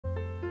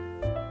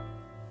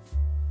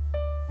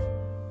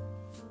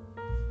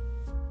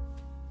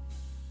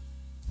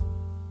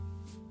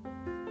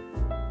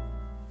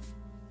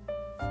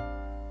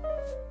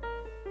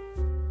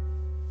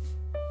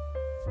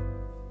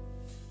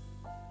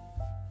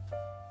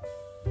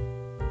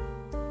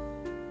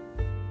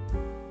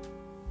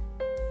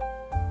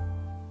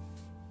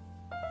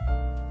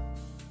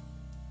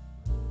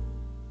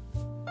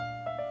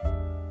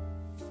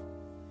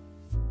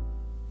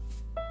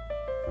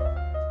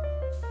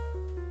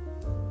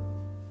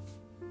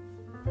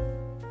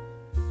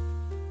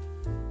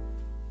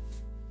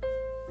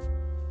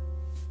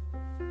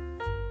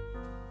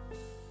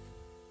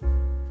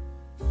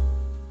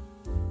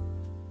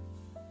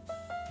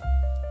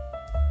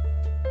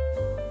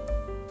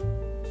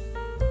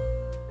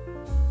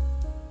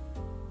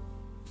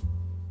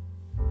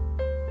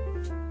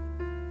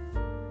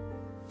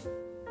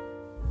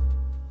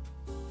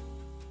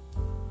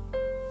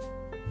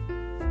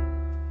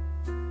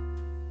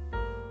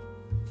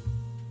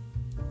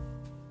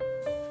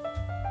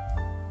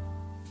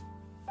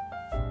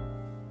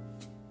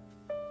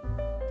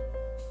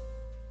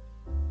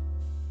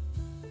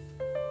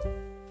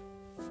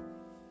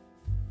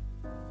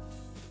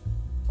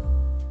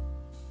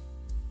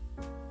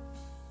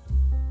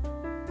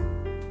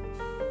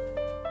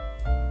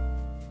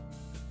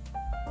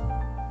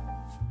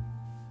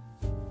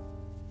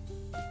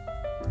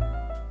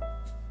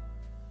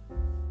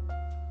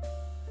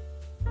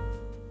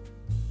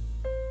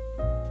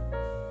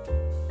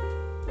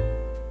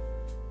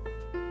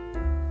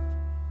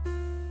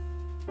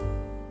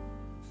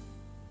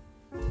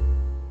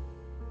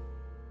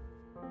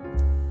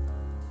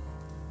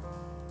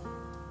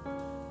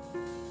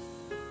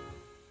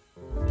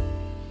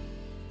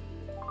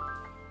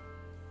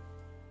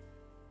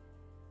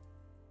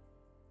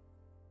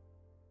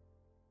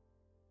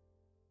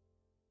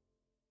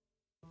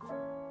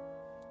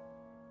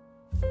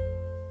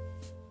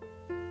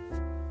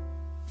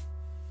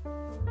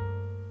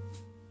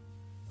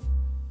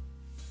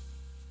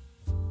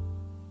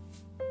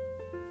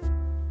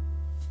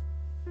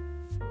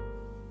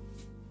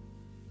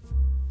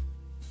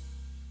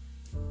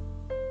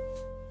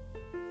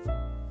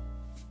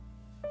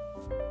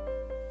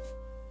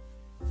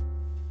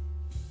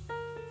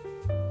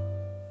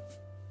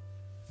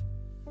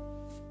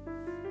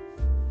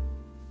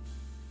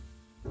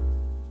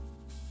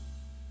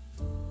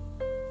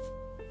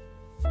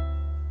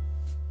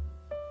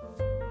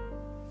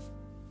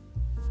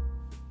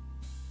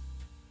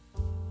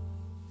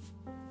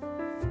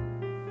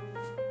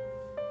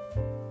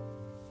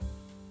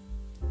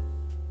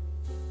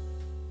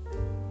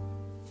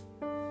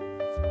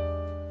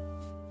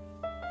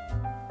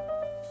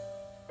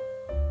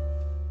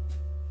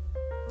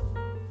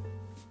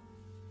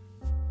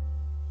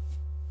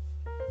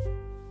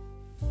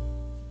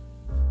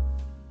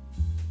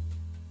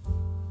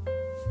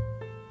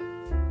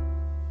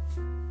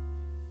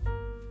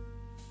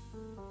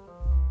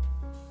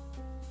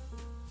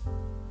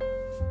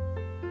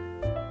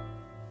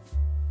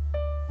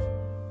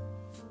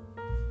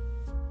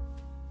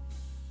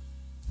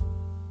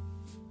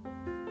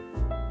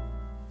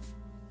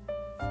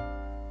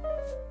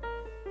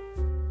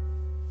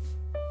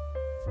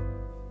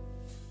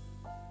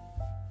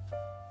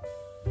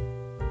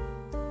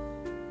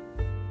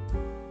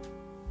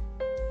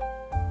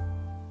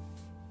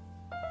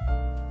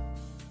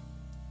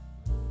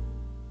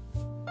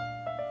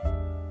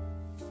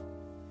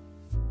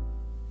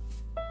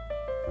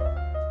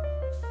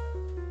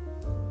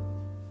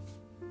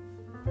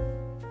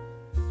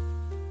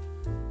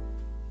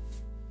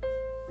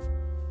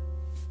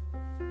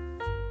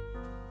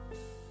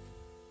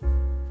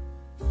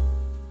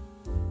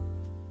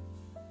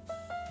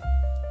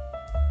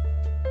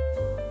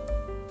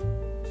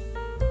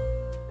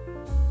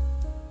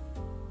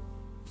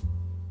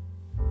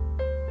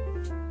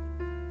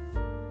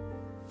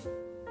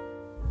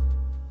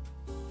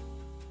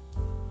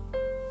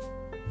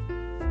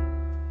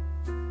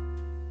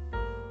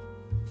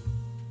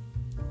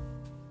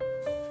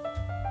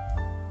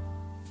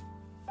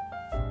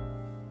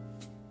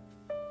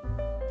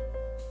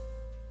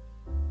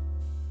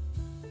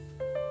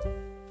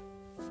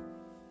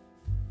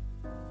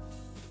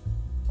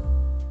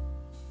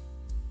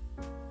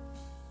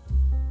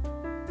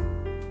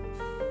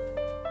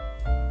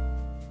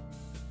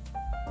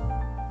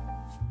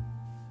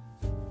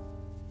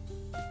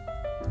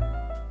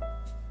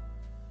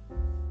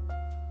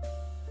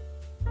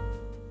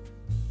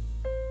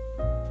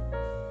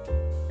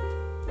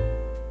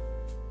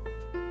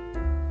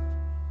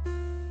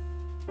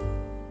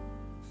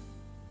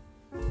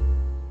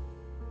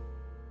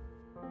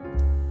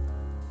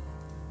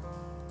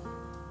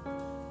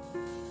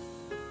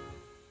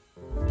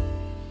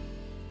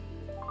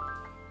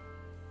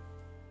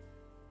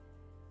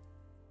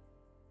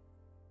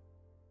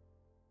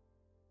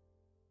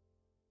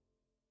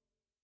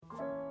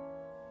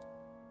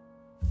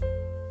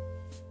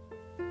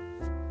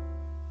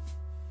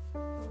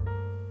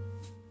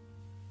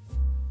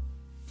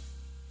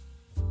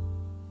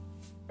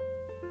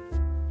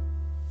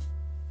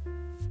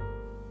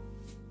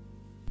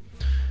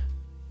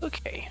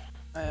Okay,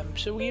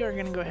 so we are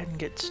going to go ahead and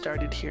get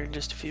started here in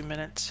just a few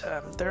minutes.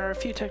 There are a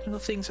few technical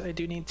things I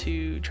do need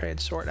to try and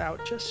sort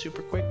out just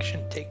super quick,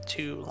 shouldn't take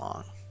too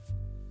long.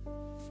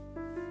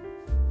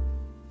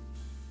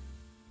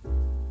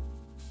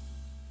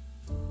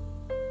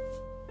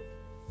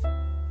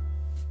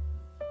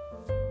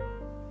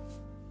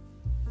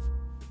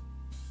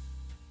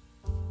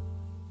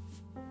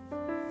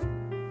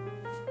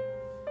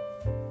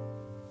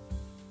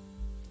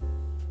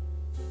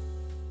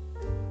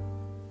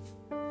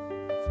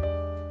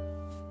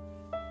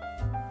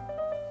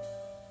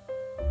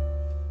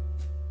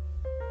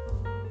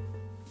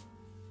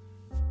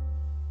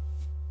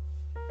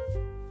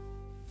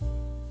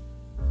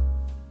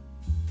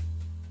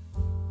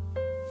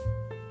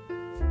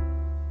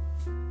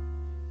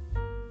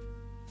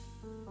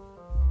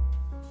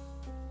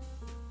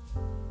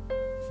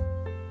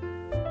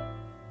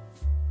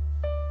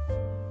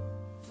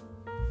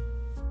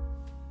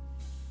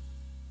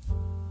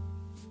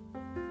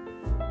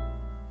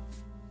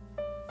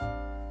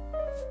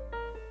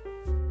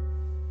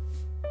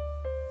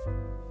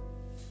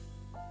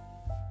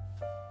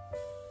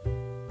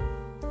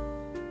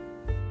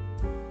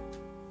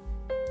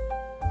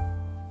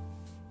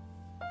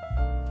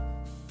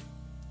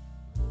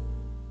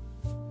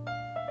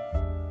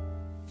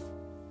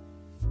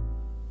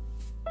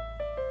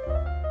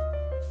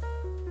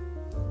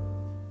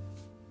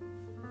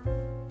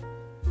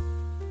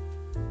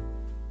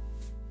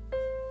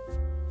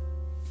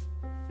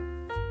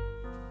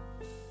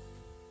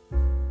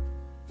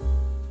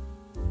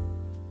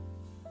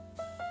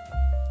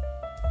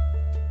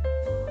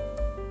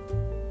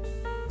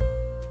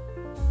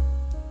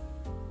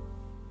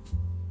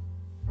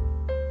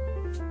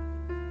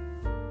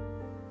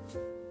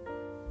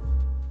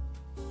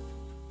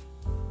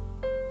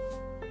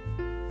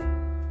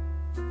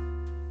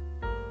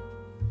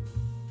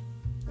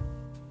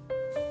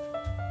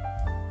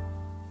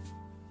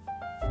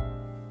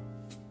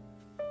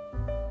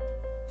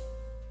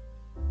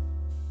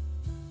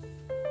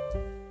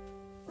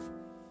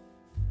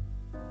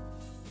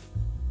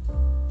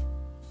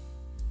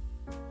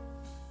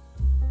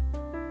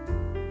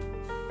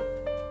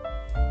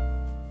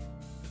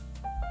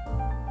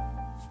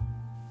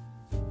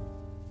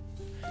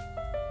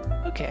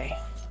 Okay,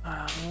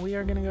 we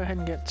are going to go ahead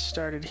and get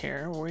started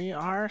here. We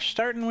are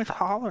starting with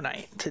Hollow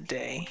Knight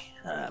today.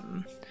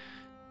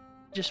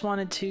 Just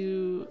wanted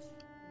to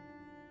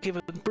give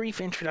a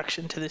brief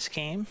introduction to this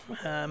game.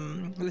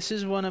 This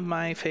is one of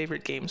my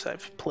favorite games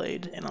I've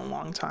played in a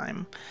long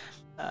time.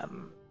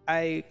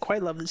 I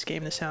quite love this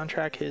game. The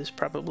soundtrack is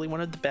probably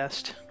one of the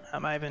best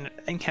I've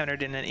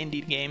encountered in an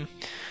indie game.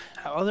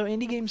 Although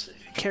indie games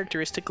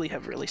characteristically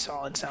have really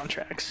solid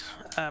soundtracks.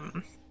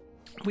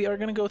 We are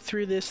going to go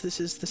through this. This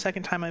is the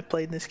second time I've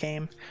played this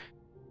game.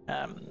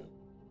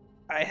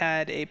 I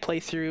had a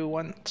playthrough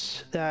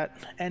once that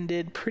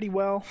ended pretty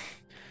well.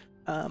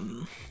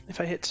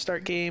 If I hit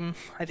start game,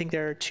 I think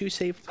there are two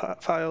save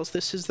files.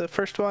 This is the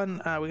first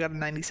one. We got a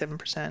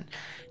 97%.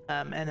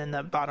 And then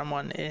the bottom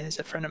one is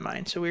a friend of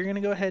mine. So we're going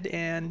to go ahead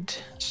and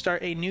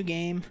start a new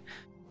game.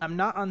 I'm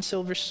not on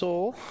Silver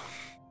Soul,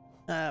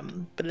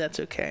 but that's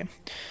okay.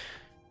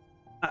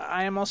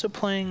 I am also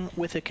playing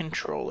with a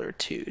controller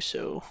too,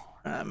 so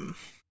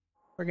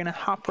we're gonna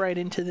hop right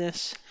into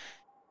this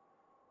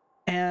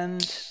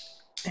and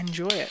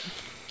enjoy it.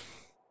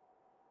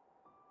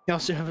 You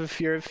also have a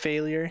fear of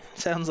failure.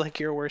 Sounds like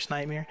your worst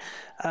nightmare.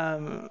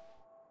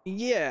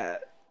 Yeah,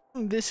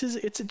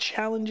 it's a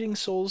challenging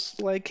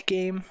Souls-like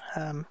game,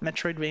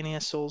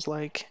 Metroidvania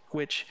Souls-like,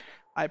 which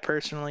I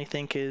personally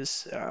think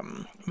is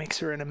makes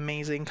for an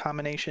amazing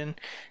combination.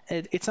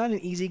 It's not an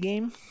easy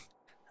game.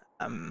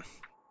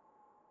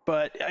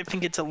 But I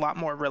think it's a lot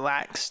more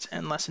relaxed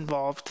and less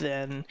involved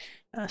than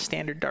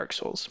standard Dark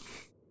Souls.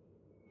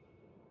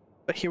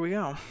 But here we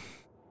go.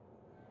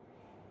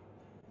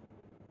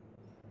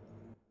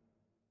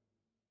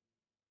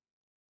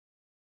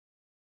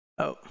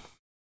 Oh.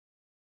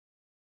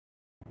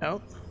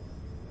 Oh.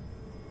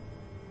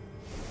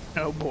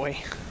 Oh boy.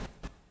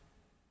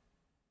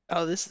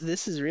 Oh,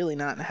 this is really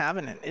not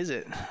having it, is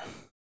it?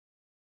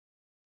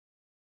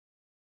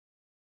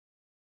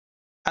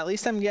 At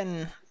least I'm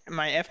getting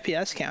my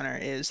FPS counter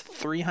is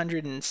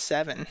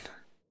 307.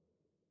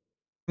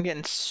 I'm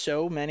getting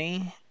so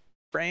many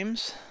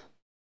frames.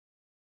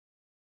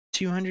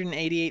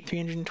 288,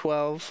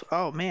 312.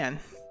 Oh man.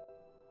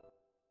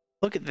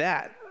 Look at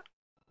that.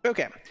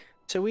 Okay.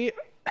 So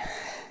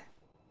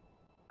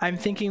I'm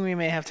thinking we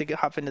may have to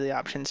hop into the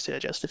options to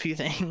adjust a few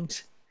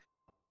things.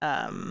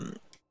 I'm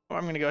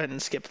going to go ahead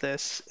and skip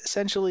this.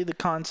 Essentially, the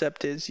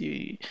concept is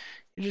you're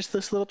just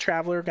this little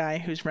traveler guy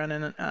who's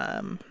running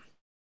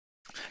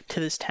to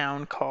this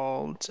town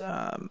called,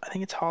 I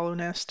think it's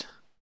Hallownest.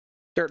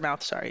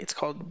 Dirtmouth, sorry. It's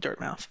called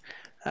Dirtmouth.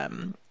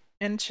 And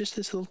it's just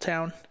this little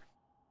town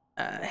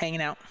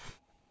hanging out.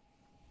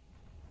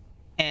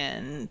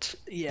 And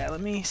yeah, let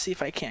me see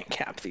if I can't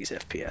cap these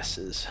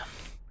FPSs.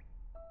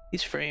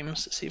 These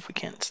frames, see if we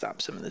can't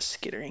stop some of this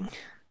skittering.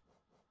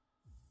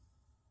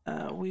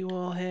 We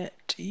will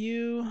hit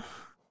you.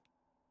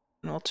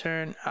 we'll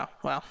turn. Oh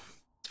well,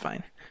 it's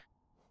fine.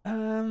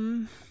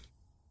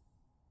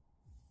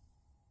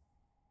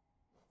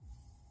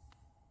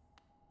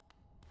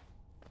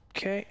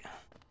 Okay.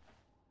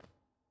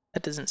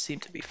 That doesn't seem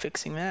to be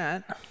fixing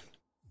that.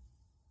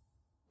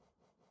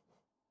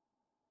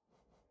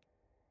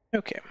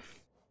 Okay.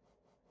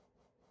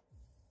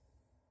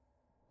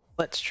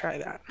 Let's try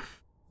that.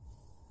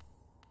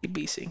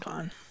 B sync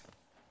on.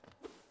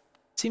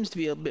 Seems to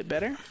be a bit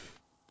better.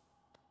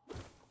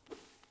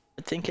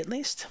 I think at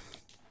least.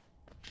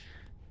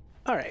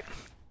 All right.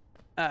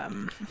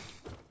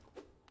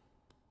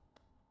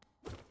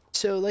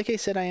 So like I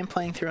said, I am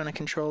playing through on a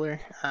controller.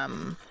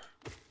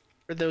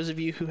 For those of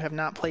you who have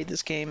not played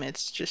this game,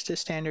 it's just a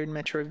standard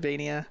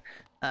Metroidvania,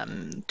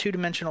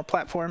 two-dimensional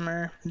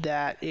platformer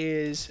that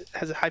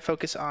has a high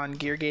focus on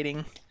gear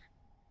gating,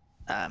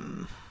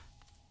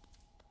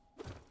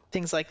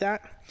 things like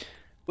that,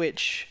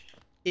 which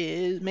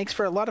makes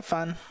for a lot of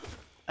fun.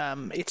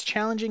 It's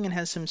challenging and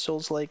has some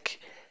Souls-like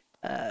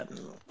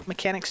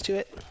mechanics to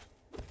it,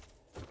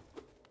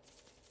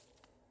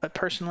 but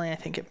personally, I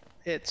think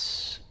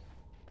it's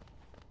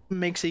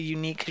makes a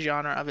unique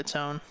genre of its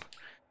own.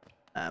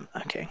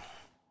 Okay.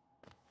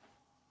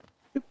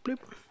 Bloop, bloop,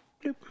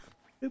 bloop,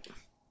 bloop.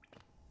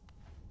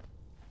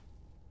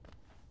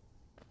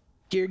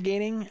 Gear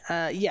gating?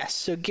 Yes,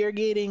 so gear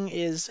gating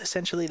is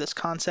essentially this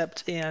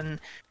concept in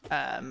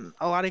a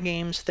lot of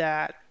games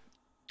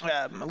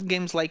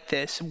games like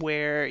this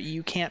where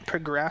you can't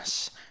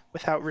progress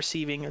without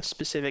receiving a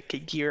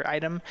specific gear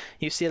item.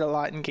 You see it a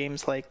lot in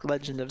games like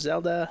Legend of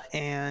Zelda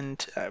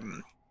and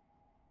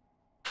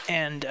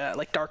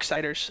like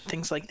Darksiders,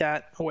 things like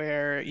that,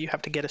 where you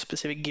have to get a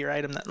specific gear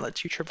item that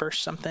lets you traverse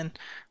something,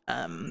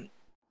 and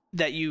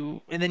then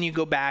you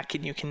go back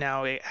and you can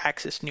now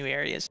access new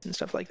areas and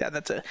stuff like that.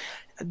 That's a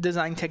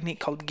design technique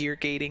called gear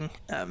gating.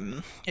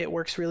 It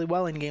works really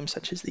well in games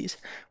such as these,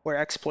 where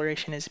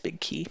exploration is a big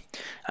key.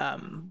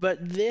 But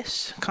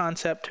this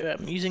concept,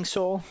 using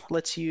Soul,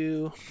 lets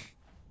you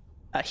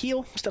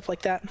heal, stuff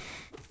like that,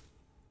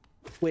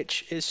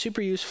 which is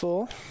super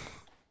useful.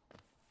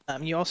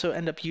 You also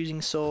end up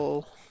using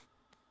Soul,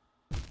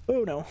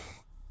 later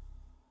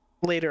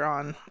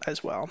on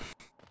as well.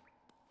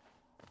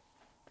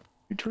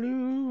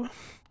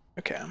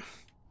 Okay.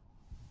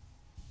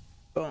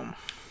 Boom.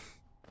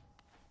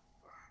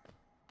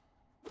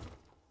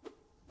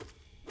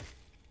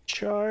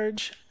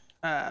 Charge.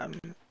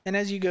 And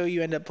as you go,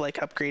 you end up like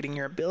upgrading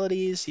your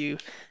abilities. You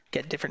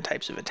get different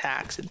types of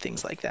attacks and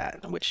things like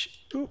that, which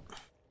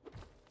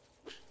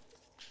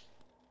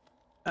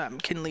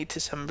can lead to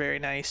some very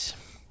nice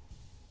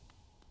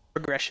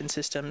progression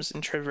systems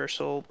and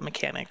traversal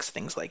mechanics,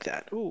 things like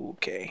that. Ooh,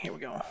 okay, here we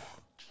go.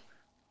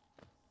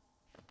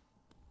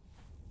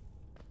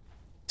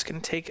 It's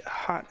gonna take a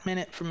hot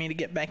minute for me to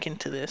get back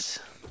into this.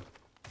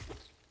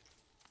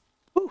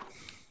 Ooh.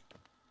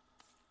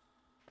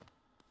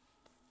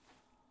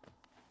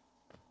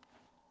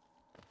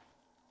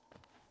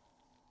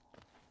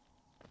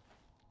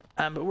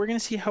 But we're gonna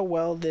see how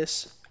well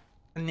this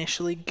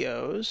initially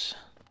goes.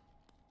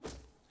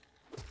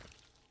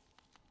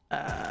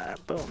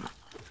 Boom.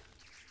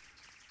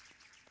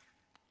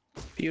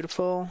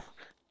 Beautiful.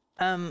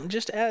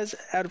 Just as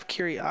out of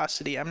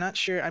curiosity, I'm not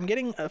sure. I'm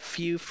getting a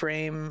few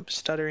frame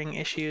stuttering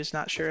issues.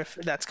 Not sure if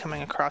that's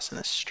coming across in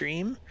the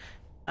stream.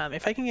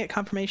 If I can get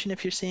confirmation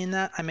if you're seeing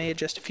that, I may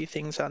adjust a few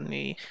things on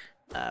the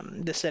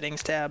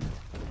settings tab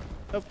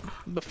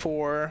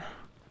before.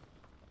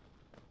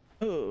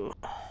 Oh,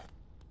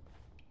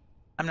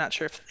 I'm not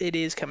sure if it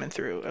is coming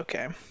through.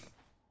 Okay.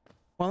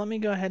 Well, let me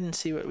go ahead and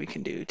see what we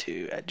can do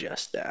to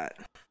adjust that.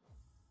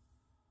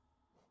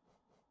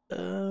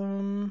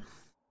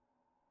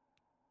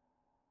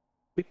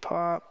 We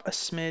pop a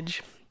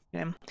smidge.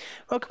 Yeah.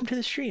 Welcome to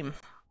the stream,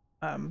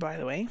 by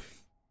the way.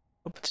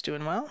 Hope it's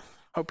doing well.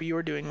 Hope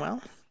you're doing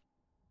well.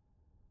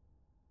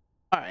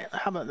 All right,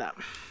 how about that?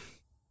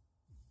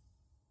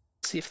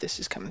 Let's see if this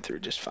is coming through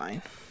just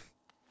fine.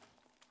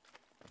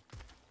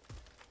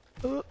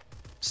 Ooh,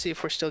 see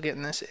if we're still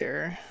getting this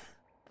error.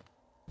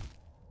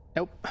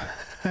 Nope.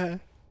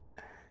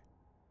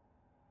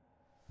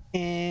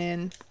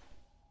 And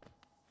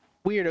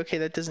weird, okay,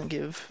 that doesn't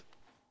give.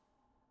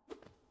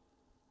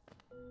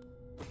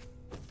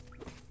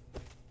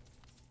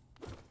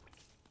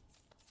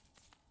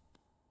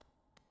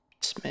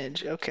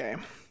 Smidge, okay.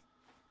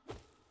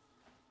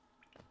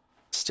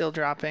 Still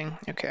dropping,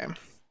 okay.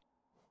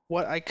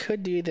 What I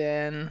could do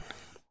then,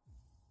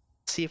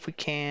 see if we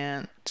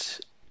can't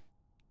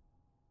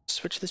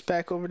switch this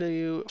back over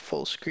to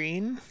full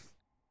screen.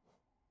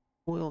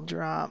 We'll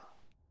drop.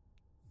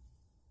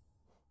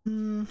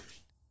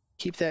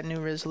 Keep that new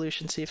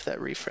resolution, see if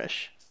that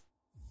refresh.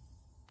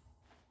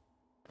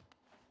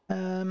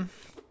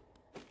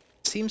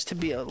 Seems to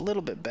be a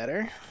little bit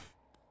better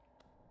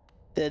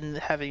than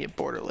having it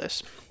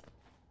borderless.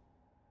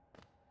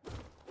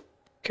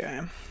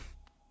 Okay.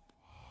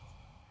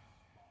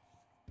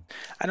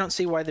 I don't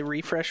see why the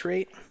refresh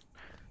rate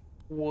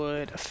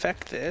would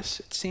affect this.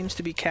 It seems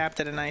to be capped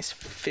at a nice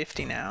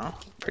 50 now.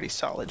 Pretty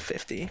solid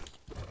 50.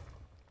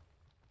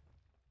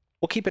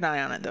 We'll keep an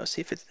eye on it though,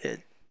 see if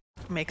it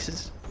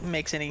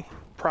makes any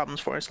problems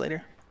for us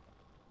later.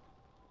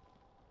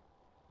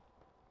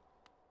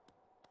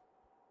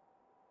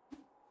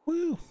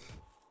 Woo!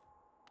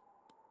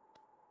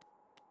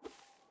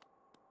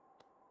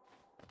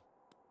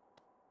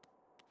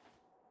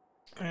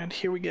 And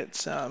here we get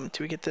some.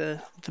 Do we get the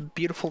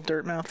beautiful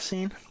Dirtmouth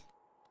scene?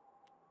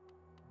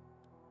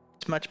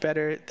 It's much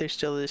better. There's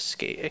still this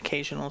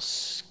occasional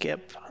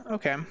skip.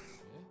 Okay. Hey,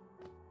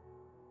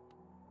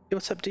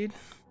 what's up, dude?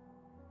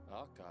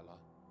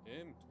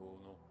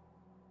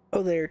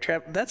 Oh, there,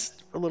 Trap. That's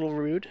a little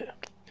rude.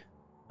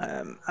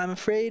 I'm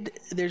afraid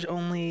there's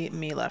only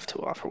me left to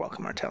offer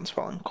welcome. Our town's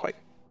fallen quite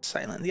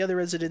silent. The other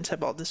residents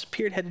have all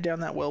disappeared, headed down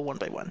that well one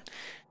by one.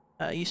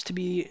 Used to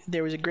be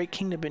there was a great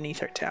kingdom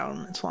beneath our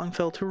town. It's long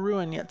fell to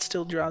ruin, yet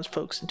still draws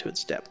folks into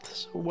its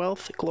depths.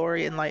 Wealth,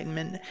 glory,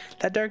 enlightenment.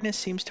 That darkness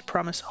seems to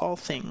promise all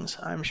things.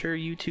 I'm sure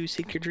you two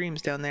seek your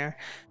dreams down there.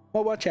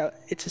 Well, watch out.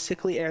 It's a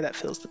sickly air that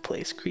fills the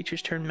place.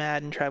 Creatures turn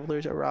mad and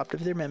travelers are robbed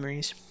of their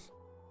memories.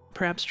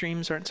 Perhaps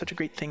dreams aren't such a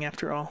great thing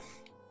after all.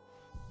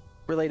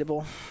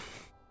 Relatable.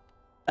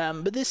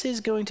 But this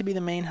is going to be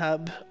the main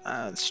hub.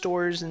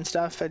 Stores and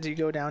stuff, as you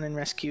go down and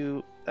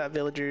rescue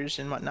villagers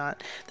and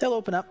whatnot, they'll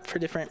open up for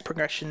different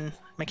progression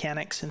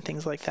mechanics and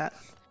things like that.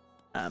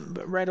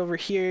 But right over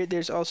here,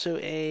 there's also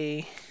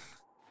a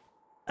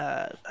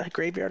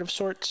graveyard of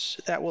sorts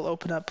that will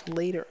open up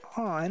later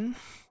on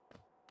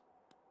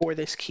for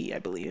this key, I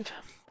believe.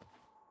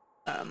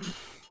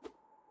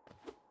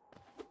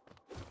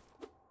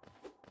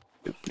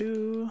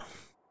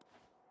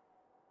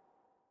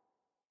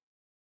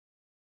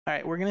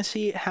 Alright, we're going to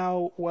see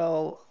how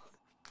well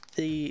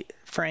the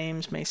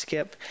frames may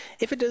skip.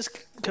 If it does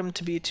come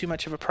to be too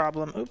much of a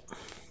problem,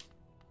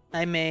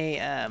 I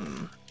may,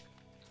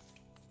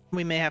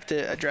 we may have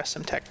to address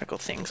some technical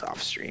things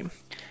off stream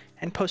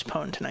and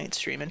postpone tonight's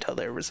stream until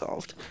they're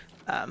resolved.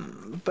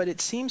 But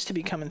it seems to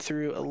be coming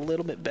through a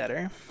little bit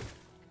better.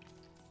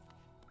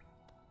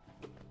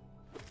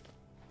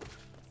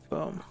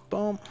 Boom,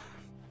 boom.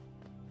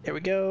 There we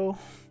go.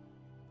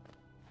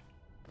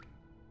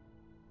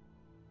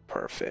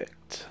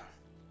 Perfect.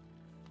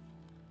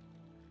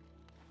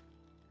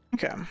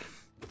 Okay.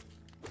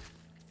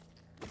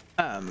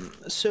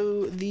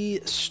 So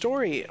the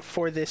story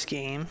for this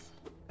game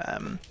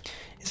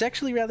is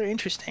actually rather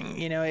interesting.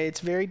 You know, it's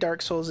very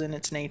Dark Souls in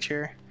its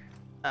nature.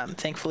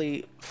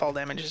 Thankfully, fall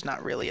damage is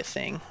not really a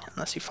thing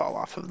unless you fall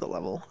off of the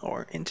level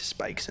or into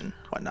spikes and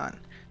whatnot.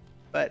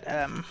 But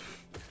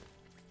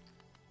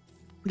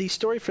the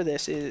story for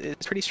this is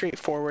pretty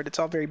straightforward. It's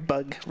all very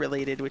bug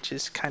related, which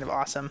is kind of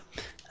awesome,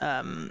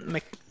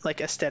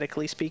 like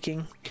aesthetically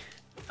speaking.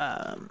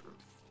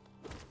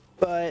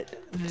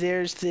 But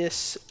there's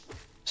this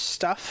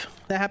stuff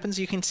that happens.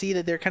 You can see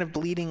that they're kind of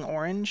bleeding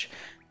orange,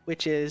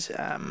 which is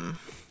a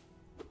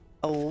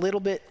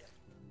little bit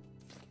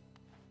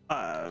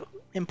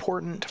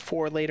important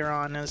for later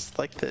on as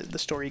like the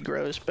story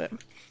grows. But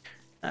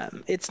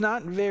it's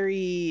not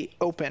very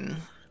open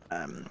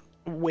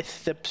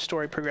with the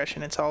story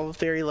progression. It's all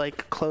very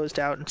like closed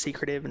out and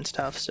secretive and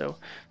stuff. So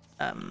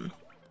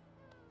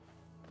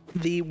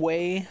the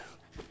way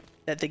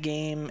that the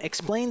game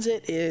explains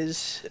it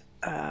is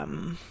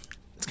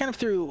it's kind of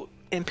through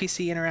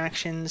NPC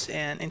interactions,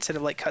 and instead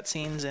of like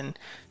cutscenes and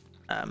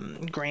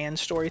grand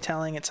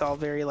storytelling, it's all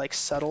very like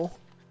subtle.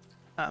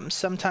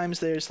 Sometimes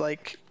there's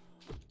like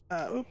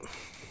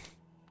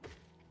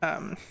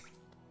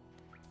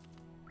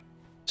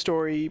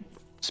story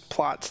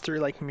plots through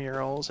like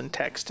murals and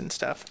text and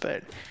stuff,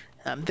 but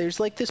there's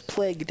like this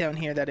plague down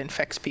here that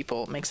infects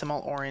people, makes them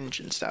all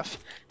orange and stuff,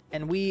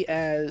 and we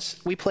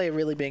play a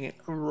really big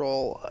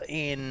role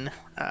in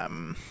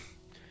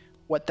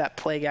what that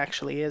plague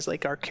actually is,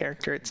 like our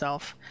character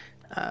itself.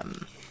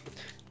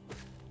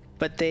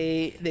 But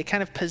they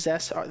kind of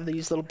possess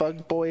these little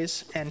bug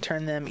boys and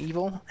turn them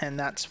evil, and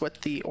that's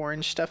what the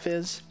orange stuff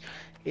is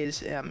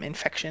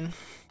infection.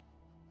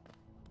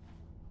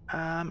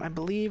 I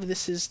believe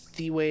this is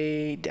the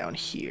way down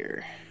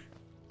here.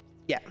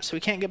 Yeah, so we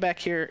can't get back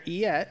here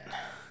yet.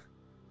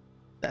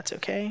 That's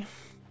okay.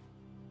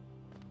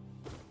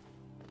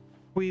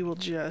 We will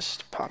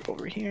just pop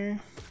over here.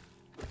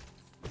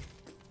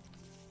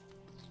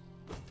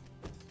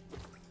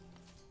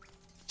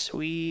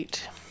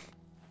 Sweet.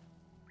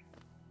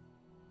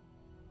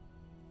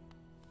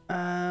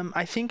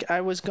 I think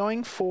I was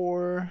going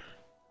for...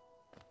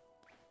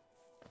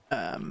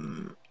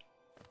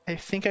 I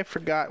think I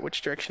forgot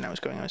which direction I was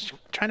going. I was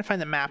trying to find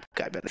the map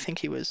guy, but I think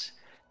he was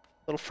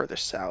a little further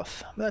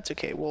south. But that's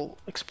okay. We'll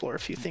explore a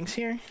few things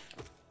here.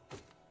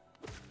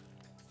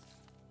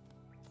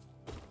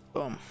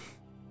 Boom.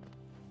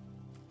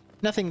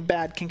 Nothing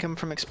bad can come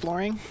from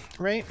exploring,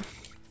 right?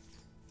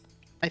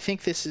 I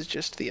think this is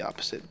just the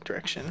opposite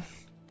direction.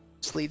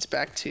 This leads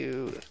back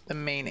to the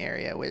main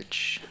area,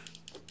 which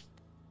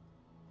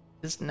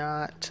is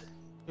not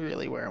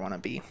really where I want to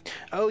be.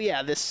 Oh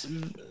yeah, this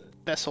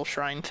vessel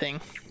shrine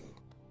thing.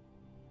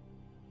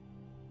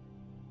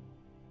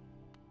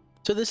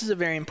 So this is a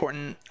very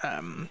important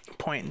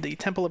point. The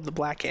Temple of the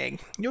Black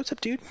Egg. Yo, what's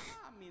up, dude?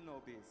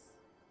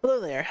 Hello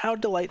there. How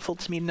delightful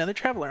to meet another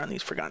traveler on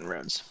these forgotten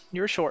roads.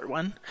 You're a short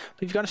one,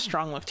 but you've got a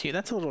strong look to you.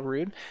 That's a little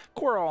rude.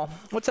 Coral,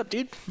 what's up,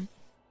 dude?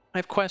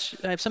 I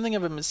have something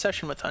of a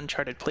obsession with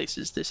uncharted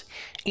places. This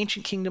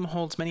ancient kingdom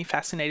holds many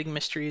fascinating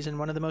mysteries, and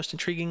one of the most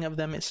intriguing of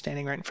them is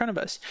standing right in front of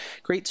us.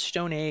 Great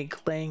stone egg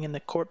laying in the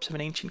corpse of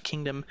an ancient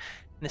kingdom.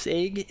 And this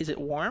egg, is it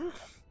warm?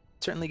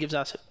 It certainly gives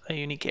us a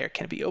unique air.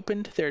 Can it be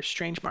opened? There are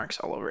strange marks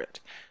all over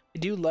it. I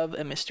do love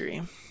a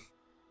mystery.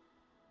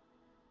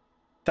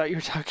 Thought you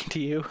were talking to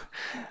you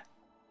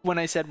when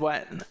I said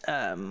what?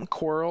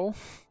 Coral?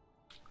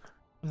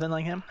 Something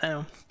like him?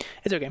 Oh,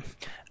 it's okay.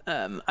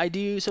 I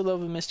do so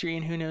love a mystery,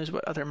 and who knows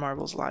what other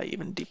marvels lie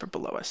even deeper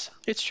below us.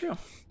 It's true.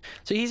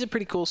 So he's a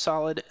pretty cool,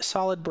 solid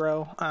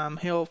bro.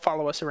 He'll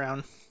follow us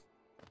around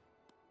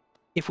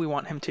if we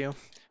want him to.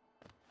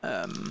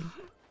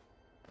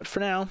 But for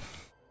now,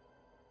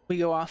 we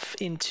go off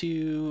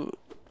into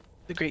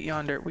the Great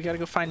Yonder. We gotta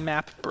go find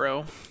Map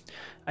Bro.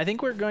 I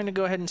think we're going to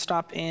go ahead and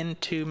stop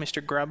into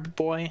Mr. Grub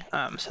Boy,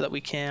 so that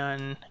we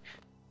can,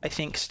 I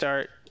think,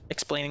 start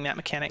explaining that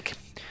mechanic.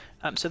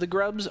 So the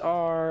grubs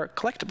are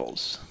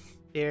collectibles.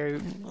 They're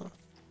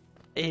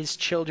his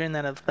children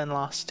that have been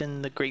lost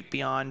in the great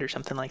beyond or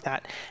something like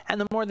that. And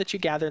the more that you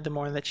gather, the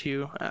more that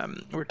you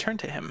return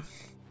to him.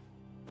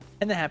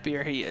 And the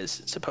happier he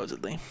is,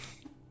 supposedly.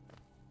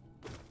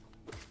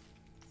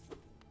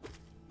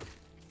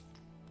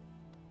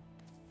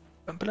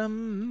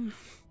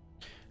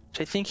 Which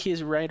I think he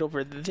is right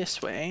over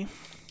this way.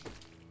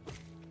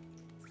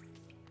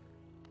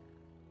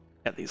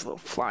 Got these little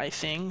fly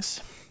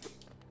things.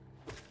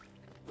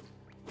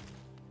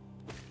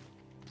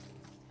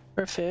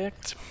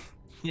 Perfect.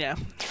 Yeah,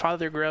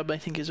 Father Grub, I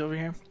think, is over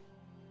here.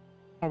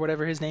 Or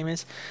whatever his name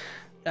is.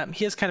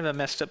 He has kind of a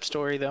messed up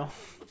story, though.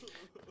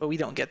 But we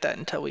don't get that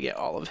until we get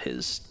all of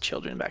his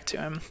children back to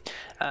him.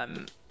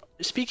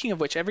 Speaking of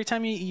which, every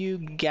time you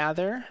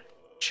gather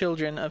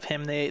children of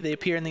him, they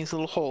appear in these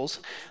little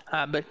holes.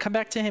 But come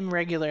back to him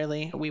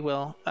regularly, we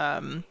will.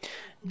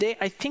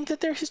 I think that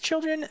they're his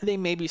children. They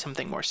may be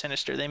something more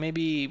sinister. They may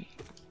be...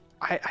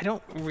 I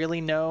don't really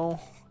know.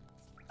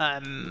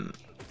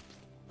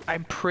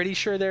 I'm pretty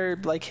sure they're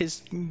like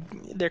his...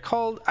 They're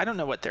called... I don't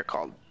know what they're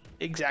called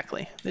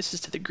exactly. This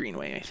is to the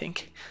Greenway, I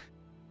think.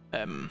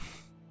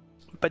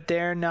 But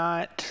they're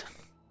not...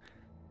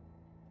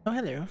 Oh,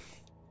 hello.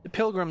 The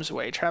Pilgrim's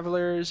Way.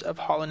 Travelers of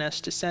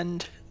Hallownest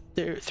descend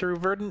through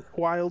verdant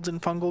wilds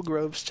and fungal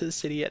groves to the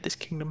city at this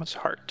kingdom's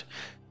heart.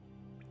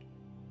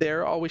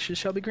 There all wishes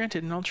shall be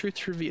granted and all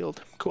truths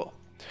revealed. Cool.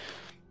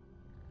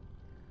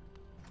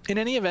 In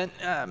any event,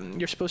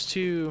 you're supposed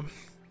to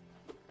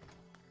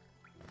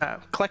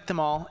collect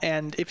them all,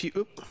 and if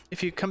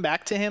you come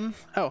back to him...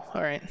 Oh,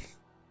 alright.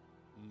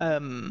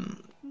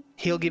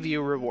 He'll give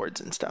you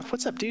rewards and stuff.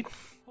 What's up, dude?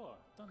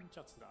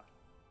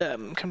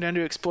 Come down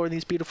to explore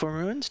these beautiful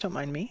ruins? Don't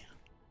mind me.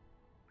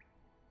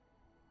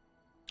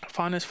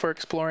 Fondness for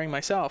exploring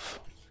myself.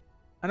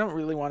 I don't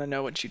really want to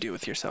know what you do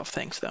with yourself,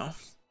 thanks, though.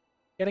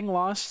 Getting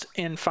lost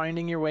and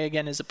finding your way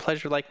again is a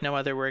pleasure like no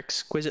other. We're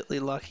exquisitely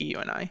lucky, you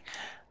and I.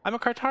 I'm a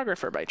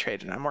cartographer by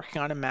trade, and I'm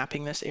working on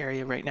mapping this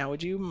area right now.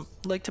 Would you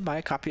like to buy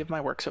a copy of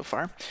my work so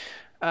far?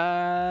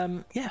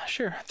 Yeah,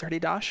 sure. 30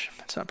 dosh.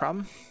 That's not a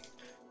problem.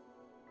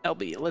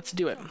 LB, let's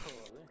do it.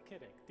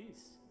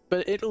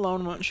 But it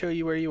alone won't show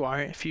you where you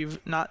are. If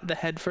you've not the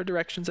head for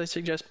directions, I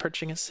suggest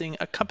purchasing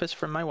a compass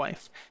from my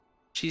wife.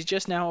 She's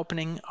just now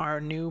opening our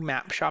new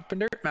map shop in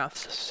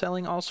Dirtmouth,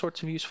 selling all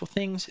sorts of useful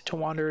things to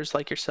wanderers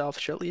like yourself.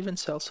 She'll even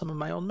sell some of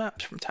my old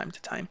maps from time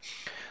to time.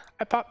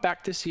 I pop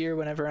back to see her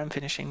whenever I'm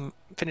finish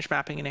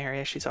mapping an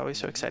area. She's always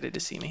so excited to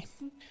see me.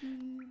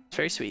 It's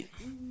very sweet.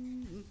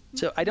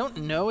 So I don't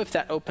know if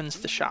that opens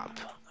the shop.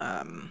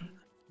 But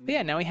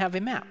yeah, now we have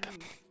a map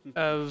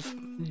of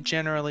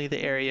generally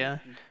the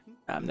area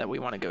that we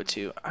want to go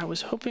to. I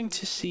was hoping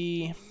to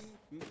see...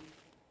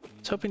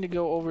 to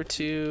go over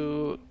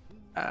to...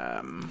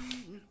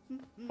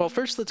 well,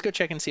 first let's go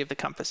check and see if the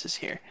compass is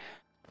here.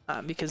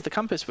 Because the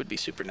compass would be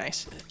super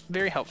nice.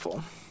 Very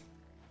helpful.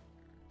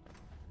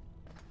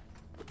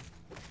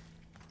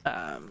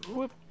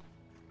 Whoop.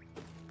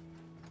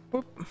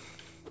 Whoop.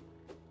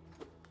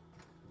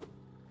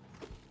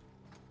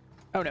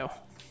 Oh no.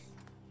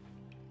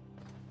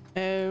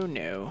 Oh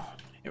no.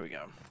 Here we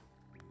go.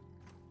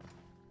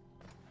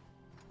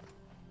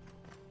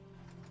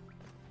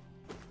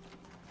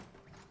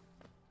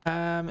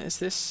 Is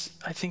this...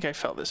 I think I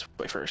felt this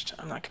way first.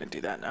 I'm not gonna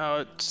do that.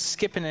 Oh, it's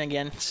skipping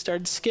again.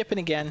 Started skipping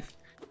again.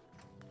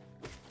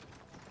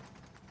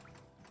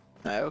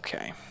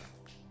 Okay.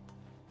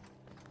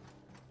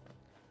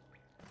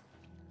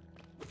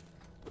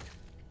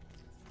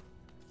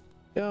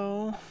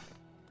 Go.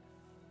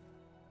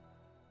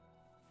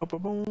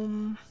 Boom, boom,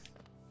 boom.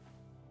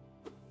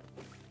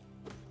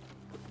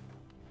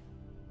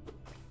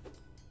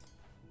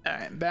 All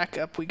right, back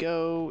up we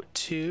go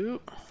to...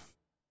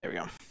 There we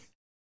go.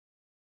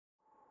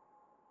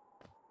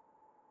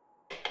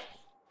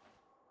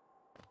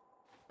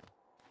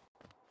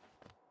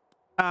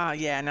 Ah,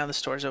 yeah, now the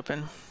store's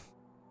open.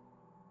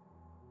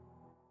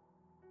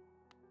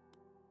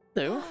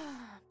 Hello.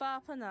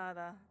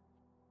 Bapanada.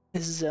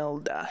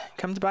 Zelda.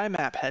 Come to buy a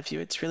map, have you?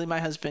 It's really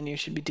my husband you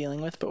should be dealing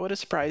with, but what a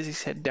surprise, he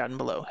said down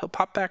below. He'll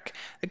pop back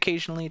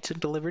occasionally to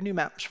deliver new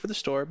maps for the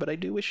store, but I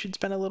do wish you'd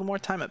spend a little more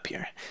time up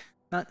here.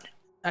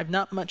 I've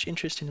not much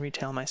interest in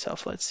retail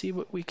myself. Let's see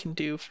what we can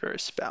do for a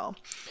spell.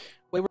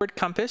 Wayward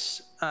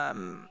Compass.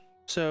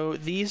 So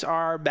these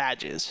are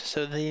badges.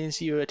 So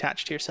these you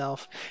attach to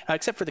yourself,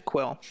 except for the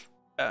quill.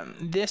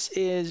 This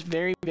is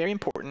very, very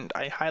important.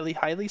 I highly,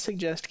 highly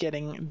suggest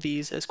getting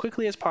these as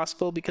quickly as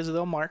possible because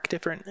they'll mark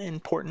different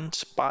important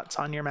spots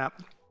on your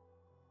map.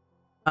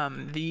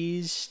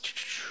 These,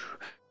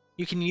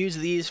 you can use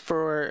these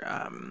for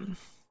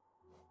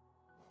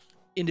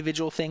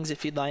individual things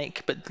if you'd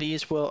like, but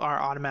these are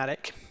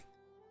automatic.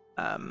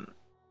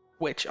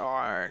 Which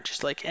are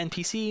just like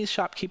NPCs,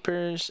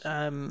 shopkeepers.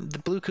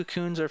 The blue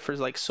cocoons are for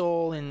like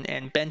soul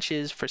and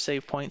benches for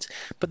save points.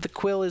 But the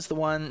quill is the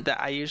one that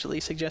I usually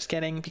suggest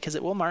getting because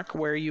it will mark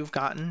where you've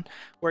gone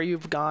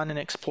and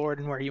explored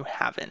and where you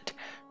haven't,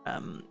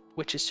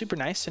 which is super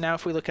nice. So now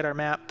if we look at our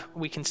map,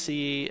 we can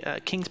see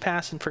King's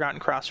Pass and Forgotten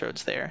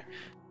Crossroads there,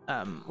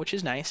 which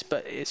is nice.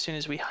 But as soon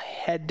as we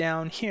head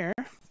down here,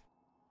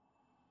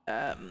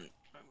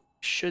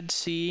 should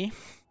see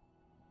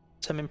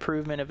some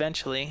improvement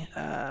eventually.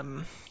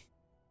 Hold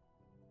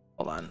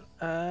on.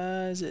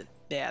 Is it?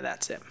 Yeah,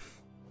 that's it.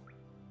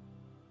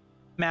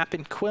 Map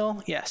and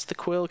quill. Yes, the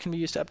quill can be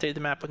used to update the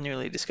map with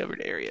newly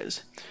discovered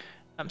areas.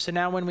 So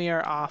now when we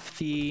are off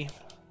the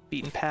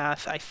beaten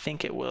path, I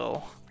think it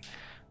will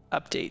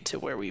update to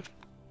where we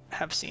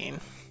have seen.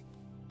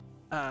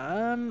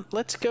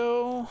 Let's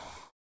go.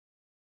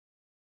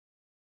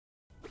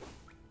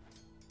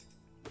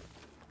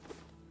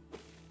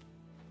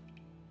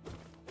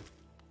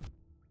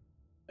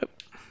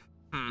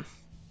 Oh.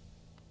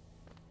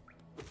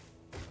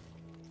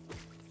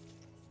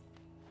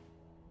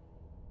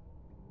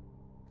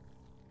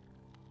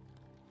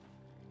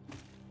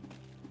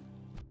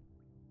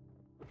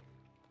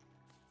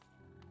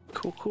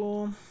 Cool,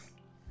 cool.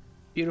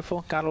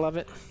 Beautiful. Gotta love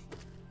it.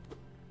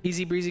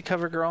 Easy breezy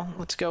cover girl.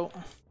 Let's go.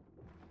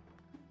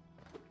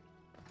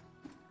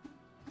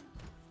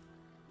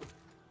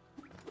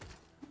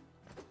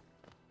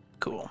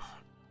 Cool.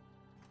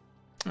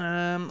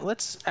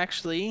 Let's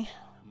actually,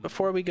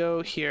 before we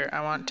go here,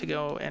 I want to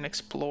go and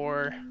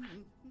explore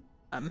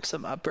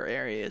some upper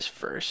areas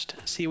first.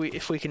 See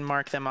if we can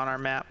mark them on our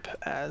map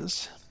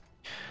as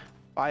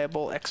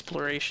viable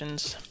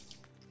explorations.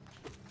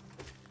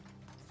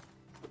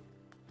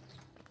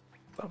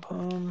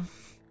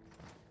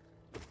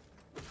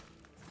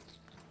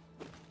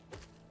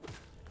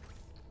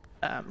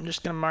 I'm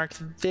just gonna mark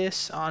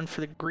this on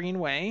for the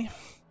Greenway.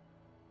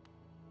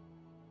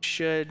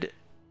 Should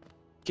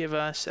give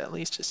us at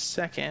least a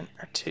second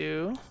or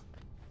two.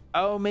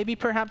 Oh, maybe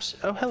perhaps,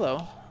 oh,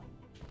 hello.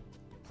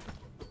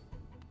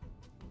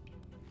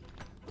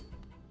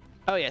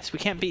 Oh yes, we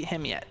can't beat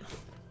him yet.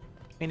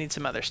 We need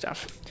some other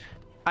stuff.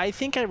 I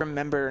think I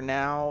remember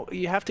now.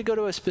 You have to go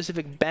to a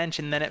specific bench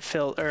and then it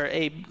fills,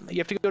 you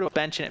have to go to a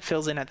bench and it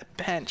fills in at the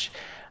bench.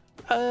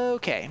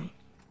 Okay.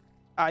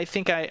 I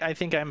think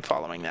I'm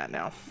following that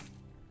now.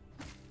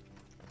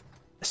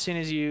 As soon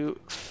as you,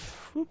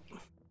 whoop.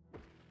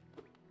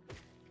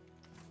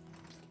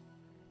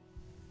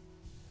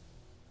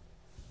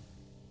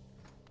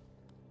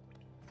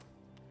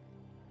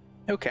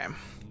 Okay.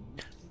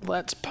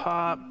 Let's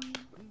pop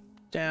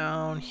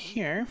down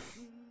here.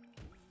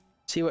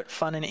 See what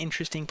fun and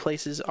interesting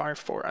places are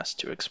for us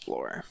to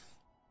explore.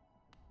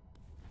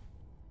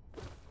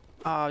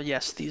 Ah,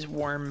 yes, these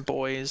worm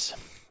boys.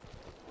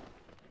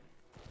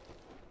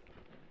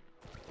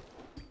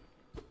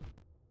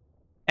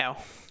 Ow,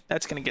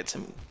 that's gonna get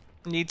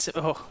needs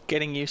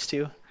getting used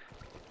to.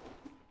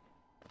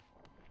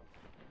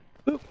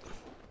 Boop.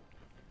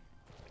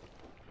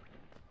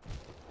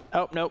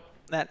 Oh, nope,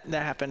 that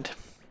happened.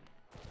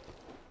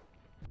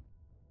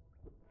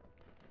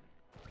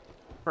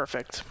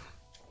 Perfect.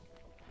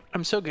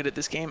 I'm so good at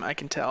this game, I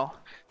can tell.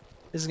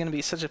 This is gonna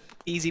be such an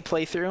easy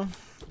playthrough.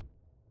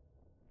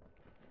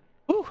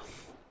 Woo!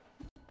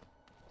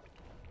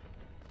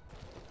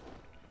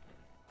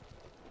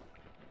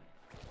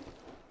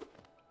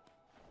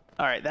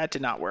 Alright, that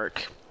did not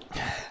work.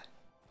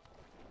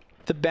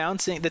 The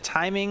bouncing, the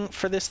timing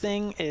for this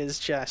thing is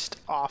just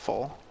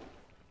awful.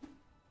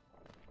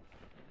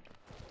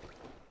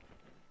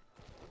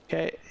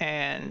 Okay,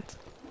 and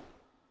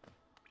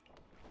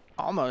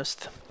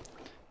almost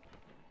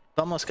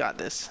got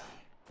this.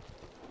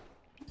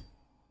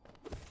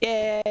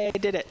 Yay, I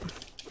did it.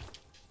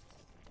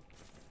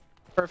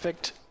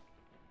 Perfect.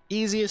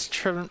 Easiest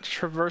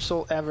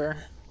traversal ever.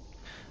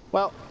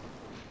 Well,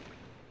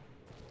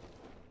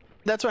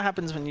 that's what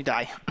happens when you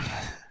die.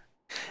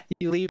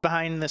 You leave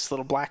behind this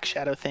little black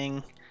shadow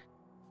thing.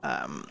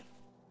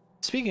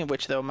 Speaking of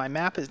which, though, my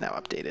map is now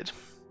updated,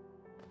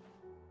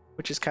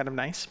 which is kind of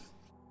nice.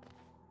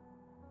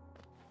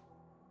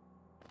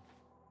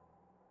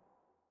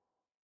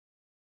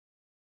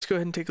 Let's go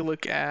ahead and take a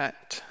look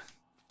at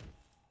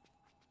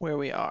where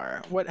we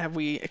are. What have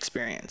we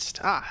experienced?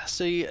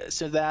 So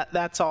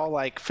that's all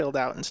like filled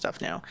out and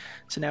stuff now.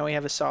 So now we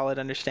have a solid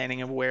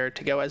understanding of where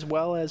to go, as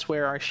well as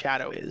where our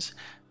shadow is.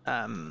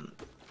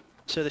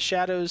 So the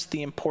shadow's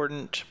the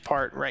important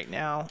part right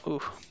now.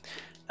 Ooh.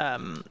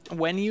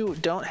 When you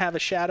don't have a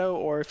shadow,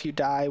 or if you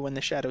die when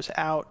the shadow's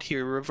out,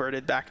 you're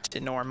reverted back to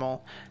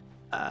normal.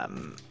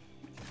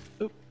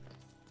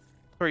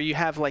 Or you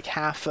have like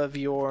half of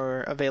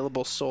your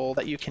available soul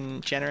that you can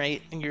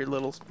generate, and your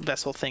little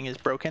vessel thing is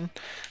broken.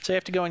 So you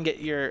have to go and get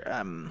your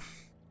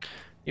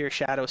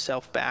shadow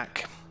self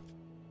back,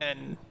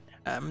 and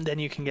then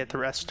you can get the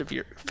rest of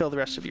fill the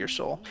rest of your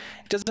soul.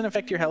 It doesn't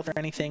affect your health or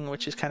anything,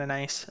 which is kind of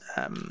nice.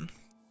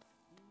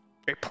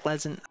 Very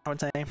pleasant, I would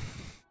say.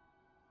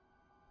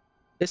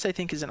 This I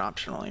think is an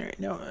optional area.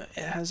 No,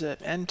 it has an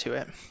end to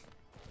it.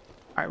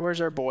 All right, where's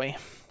our boy?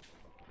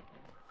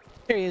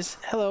 There he is.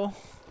 Hello.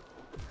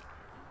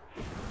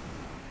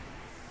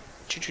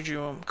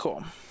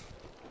 Cool.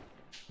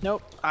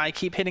 Nope, I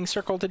keep hitting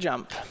circle to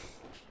jump,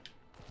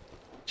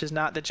 which is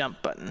not the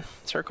jump button.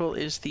 Circle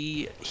is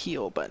the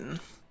heal button.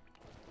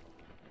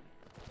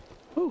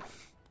 Ooh. All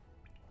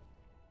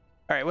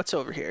right, what's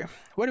over here?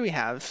 What do we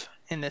have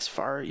in this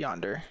far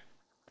yonder?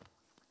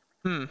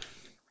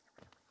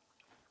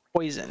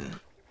 Poison.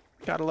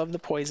 Gotta love the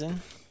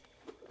poison.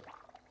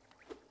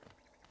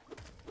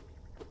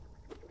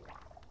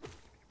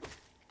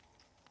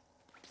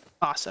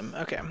 Awesome.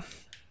 Okay.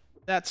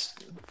 That's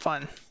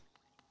fun.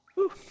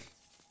 Whew.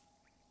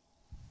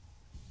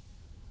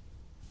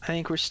 I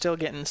think we're still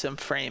getting some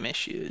frame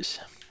issues,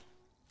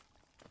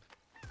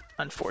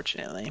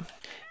 unfortunately.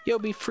 Yo,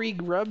 be free,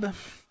 grub.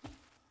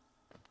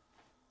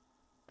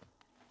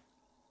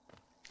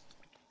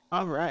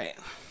 All right.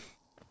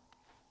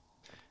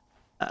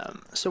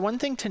 So one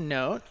thing to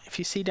note, if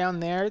you see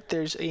down there,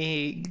 there's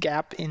a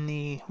gap in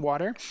the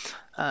water.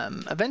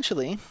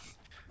 Eventually,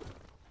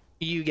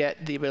 you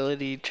get the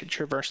ability to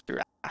traverse through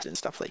acid and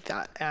stuff like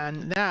that,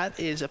 and that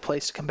is a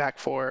place to come back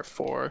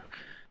for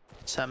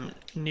some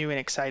new and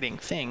exciting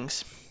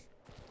things.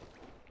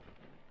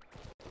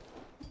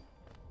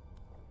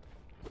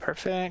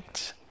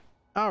 Perfect.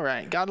 All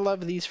right, gotta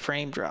love these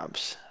frame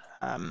drops.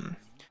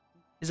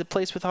 Is a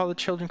place with all the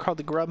children called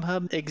the Grub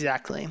Hub?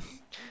 Exactly.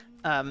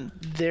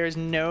 There's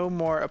no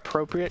more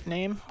appropriate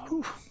name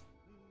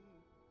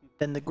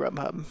than the Grub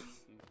Hub.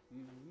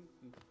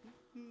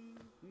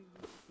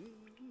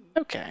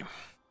 Okay.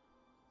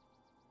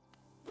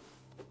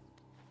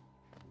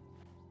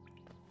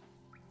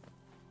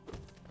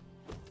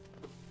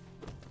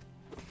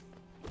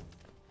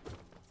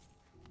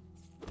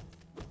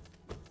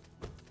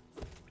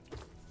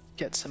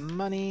 Get some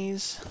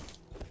monies.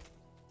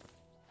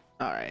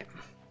 All right.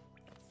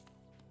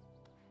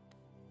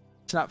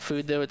 It's not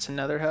food though, it's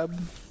another hub.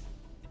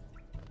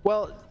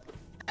 Well,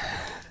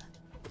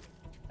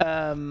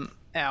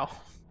 ow.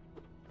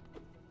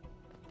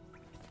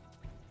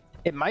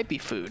 It might be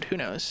food, who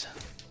knows?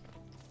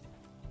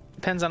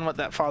 Depends on what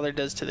that father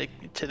does to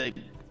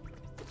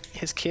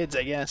his kids,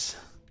 I guess.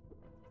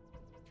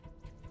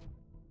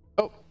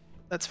 Oh,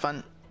 that's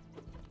fun.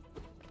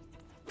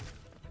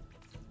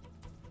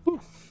 Whew.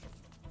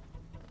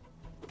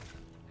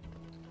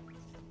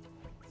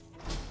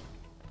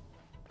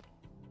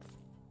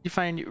 You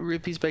find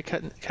rupees by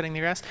cutting the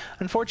grass?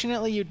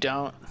 Unfortunately, you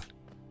don't.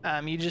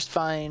 You just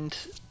find...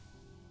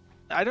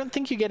 I don't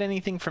think you get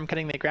anything from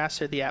cutting the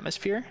grass or the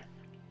atmosphere.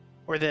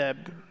 Or the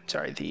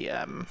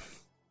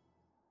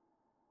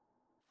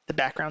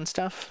background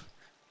stuff.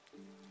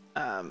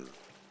 You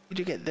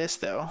do get this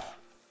though,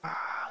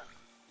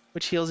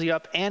 which heals you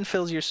up and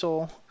fills your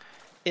soul.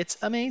 It's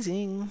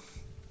amazing.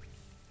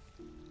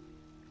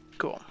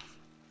 Cool.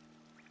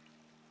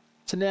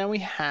 So now we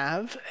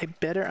have a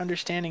better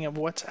understanding of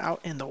what's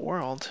out in the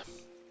world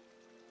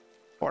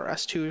for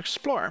us to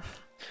explore.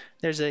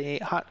 There's a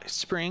hot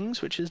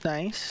springs, which is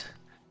nice.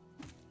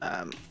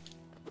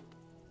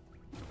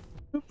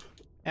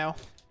 Ow.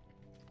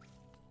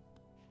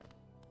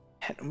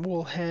 And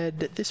we'll head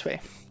this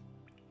way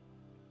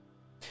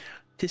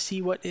to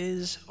see what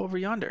is over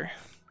yonder.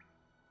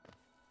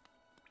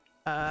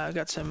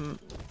 Got some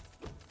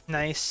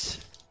nice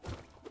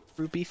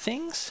rupee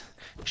things.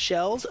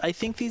 Shells. I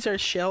think these are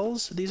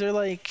shells. These are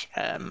like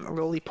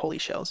roly-poly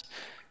shells.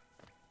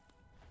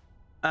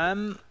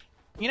 You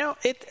know,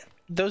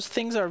 those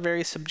things are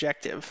very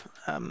subjective.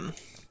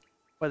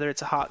 Whether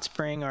it's a hot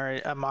spring or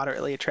a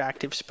moderately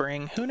attractive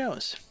spring, who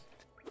knows?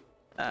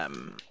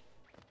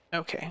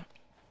 Okay,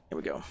 here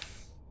we go.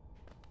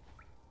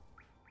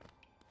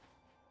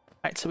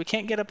 Alright, so we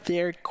can't get up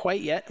there quite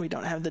yet. We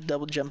don't have the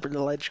double jump or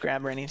the ledge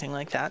grab or anything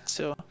like that,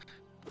 so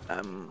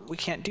we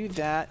can't do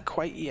that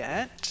quite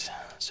yet.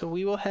 So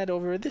we will head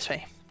over this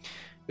way,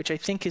 which I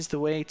think is the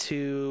way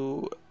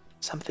to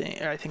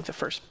something, or I think the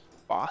first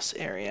boss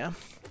area.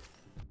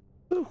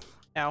 Ooh,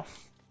 ow.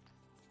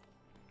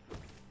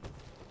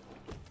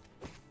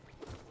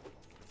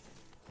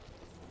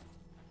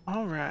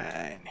 All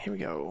right, here we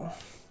go.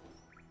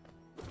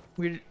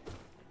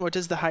 What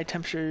does the high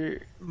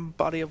temperature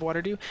body of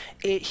water do?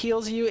 It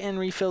heals you and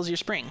refills your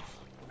spring.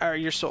 or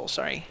your soul,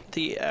 sorry.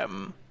 The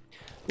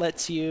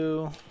lets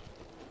you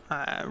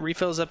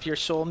refills up your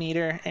soul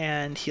meter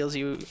and heals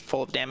you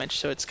full of damage.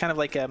 So it's kind of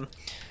like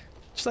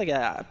just like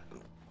a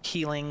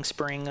healing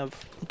spring of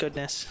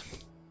goodness,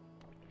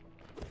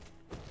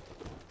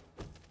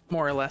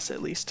 more or less,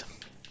 at least.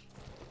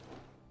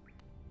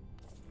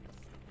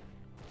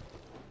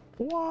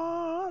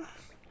 Wah.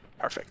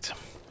 Perfect.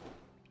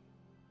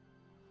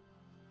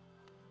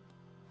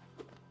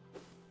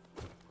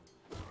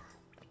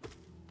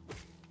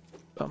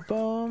 Boom,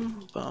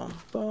 boom, boom,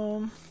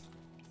 boom.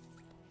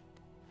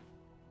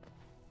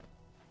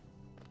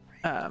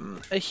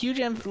 A huge,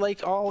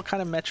 like all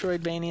kind of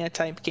Metroidvania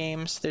type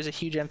games, there's a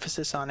huge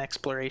emphasis on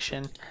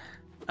exploration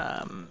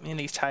in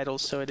these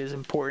titles, so it is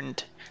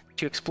important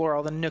to explore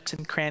all the nooks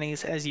and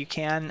crannies as you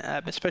can,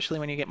 especially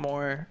when you get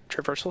more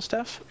traversal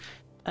stuff,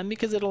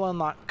 because it'll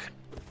unlock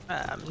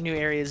new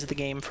areas of the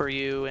game for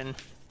you and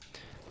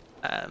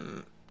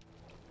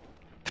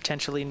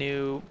potentially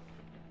new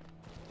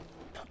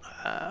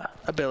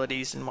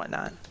abilities and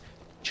whatnot.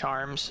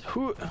 Charms.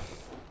 Who?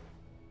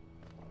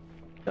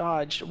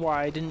 Dodge.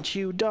 Why didn't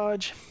you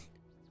dodge?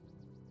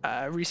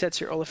 Resets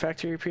your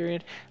olfactory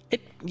period.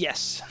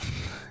 Yes.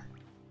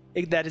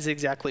 That is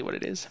exactly what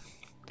it is.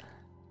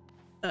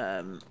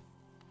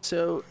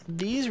 So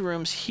these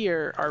rooms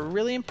here are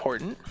really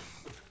important.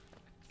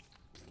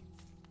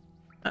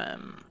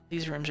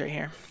 These rooms right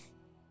here.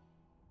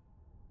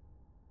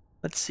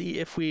 Let's see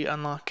if we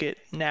unlock it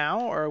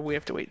now or we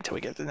have to wait until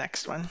we get the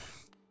next one.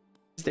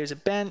 There's a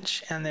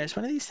bench and there's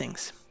one of these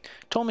things.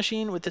 Toll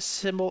machine with the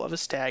symbol of a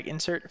stag.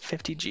 Insert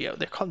 50 geo.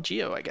 They're called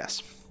geo, I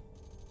guess.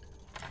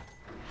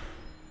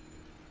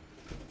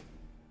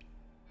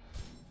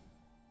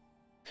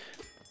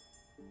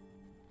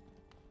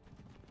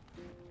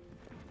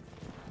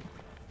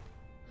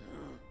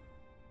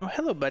 Oh,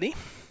 hello, buddy.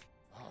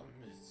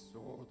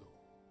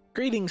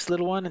 Greetings,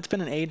 little one. It's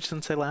been an age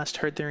since I last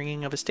heard the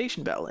ringing of a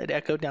station bell. It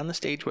echoed down the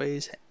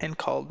stageways and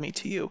called me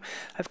to you.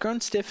 I've grown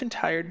stiff and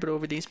tired, but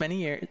over these many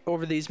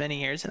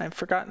years, and I've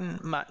forgotten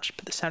much.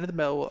 But the sound of the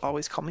bell will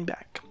always call me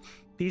back.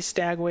 These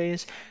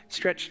stagways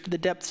stretch to the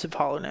depths of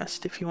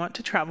Hollownest. If you want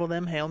to travel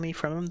them, hail me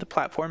from the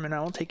platform, and I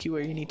will take you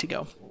where you need to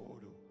go.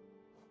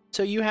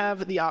 So you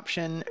have the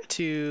option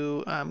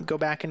to go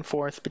back and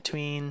forth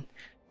between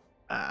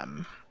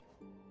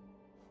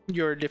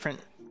your different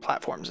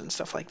platforms and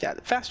stuff like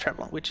that. Fast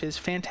travel, which is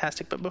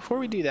fantastic. But before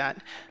we do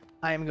that,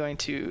 I am going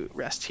to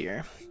rest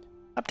here.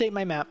 Update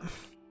my map,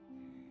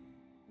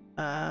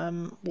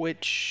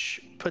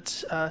 which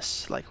puts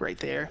us like right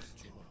there.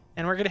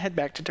 And we're going to head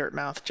back to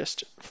Dirtmouth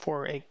just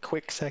for a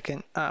quick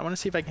second. I want to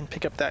see if I can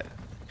pick up that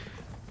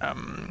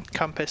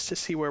compass to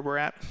see where we're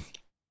at.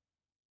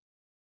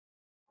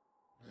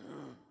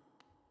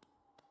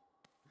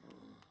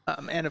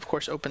 And of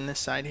course open this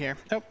side here.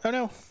 Oh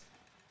no.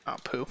 Oh,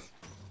 poo.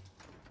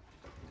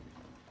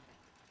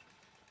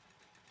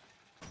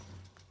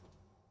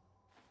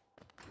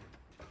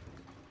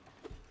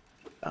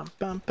 Bum,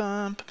 bum,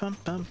 bum, bum,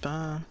 bum,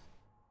 bum.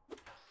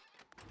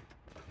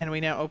 And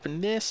we now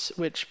open this,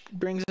 which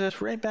brings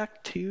us right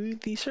back to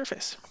the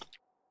surface. I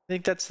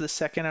think that's the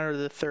second out of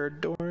the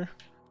third door.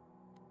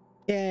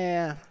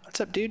 Yeah,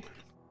 what's up, dude?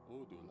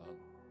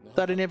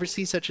 Thought I'd never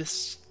see such a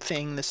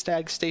thing. The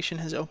Stag Station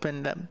has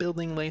opened. That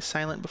building lay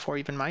silent before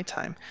even my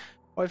time.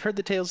 Oh, I've heard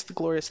the tales of the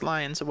glorious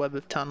lions, a web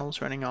of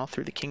tunnels running all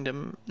through the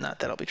kingdom. Not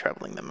that I'll be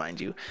traveling them, mind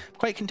you. I'm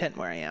quite content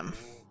where I am.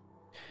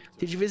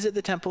 Did you visit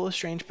the temple, a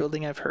strange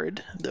building I've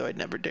heard? Though I'd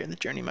never dared the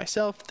journey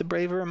myself, the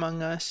braver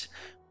among us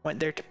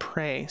went there to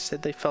pray,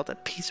 said they felt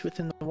at peace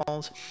within the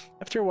walls.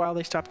 After a while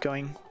they stopped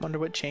going. Wonder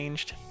what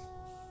changed.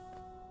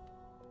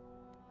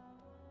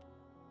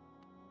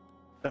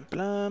 Blum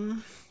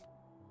blum.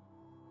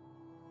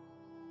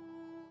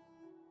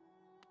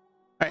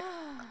 Alright,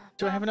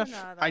 do I have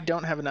enough? I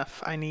don't have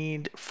enough. I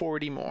need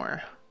 40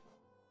 more.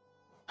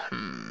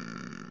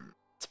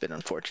 It's a bit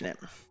unfortunate.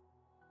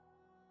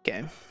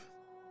 Okay.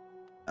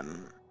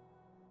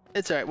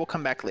 It's alright, we'll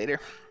come back later.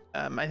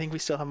 I think we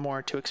still have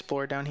more to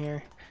explore down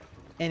here.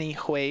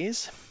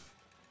 Anyways,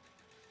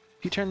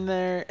 if you turn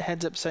their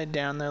heads upside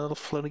down, they're little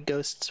floaty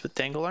ghosts with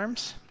dangle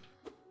arms.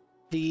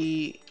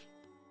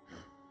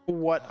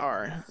 What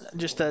are?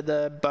 Just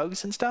the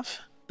bugs and stuff?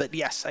 But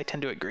yes, I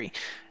tend to agree.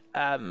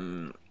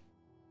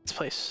 This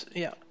place,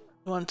 yeah,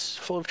 once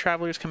full of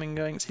travelers coming and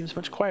going, it seems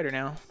much quieter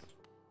now.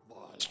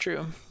 It's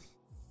true.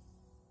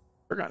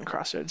 Forgotten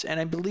Crossroads, and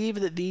I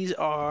believe that these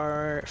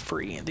are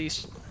free.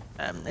 These,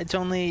 it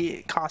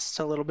only costs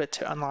a little bit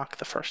to unlock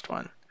the first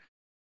one.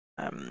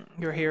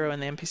 Your hero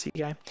and the NPC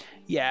guy.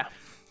 Yeah,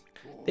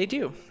 they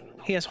do.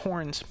 He has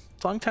horns.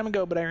 It's a long time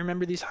ago, but I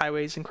remember these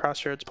highways and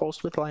crossroads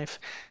pulsed with life.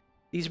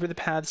 These were the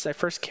paths I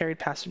first carried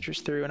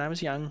passengers through when I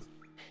was young.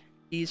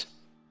 Those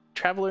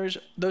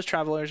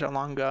travelers are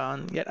long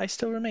gone, yet I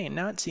still remain.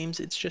 Now it seems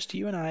it's just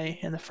you and I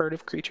and the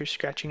furtive creatures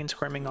scratching and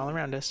squirming all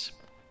around us.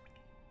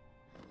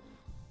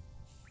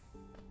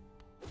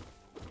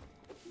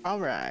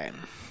 Alright.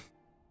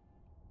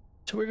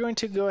 So we're going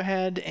to go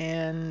ahead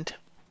and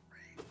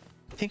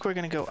I think we're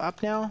going to go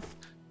up now.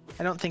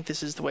 I don't think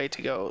this is the way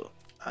to go.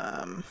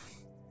 Because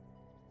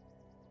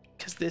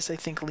this, I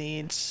think,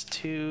 leads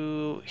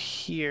to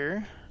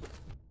here.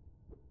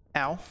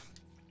 Ow.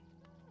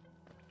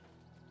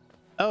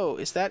 Oh,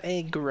 is that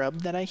a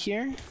grub that I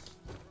hear?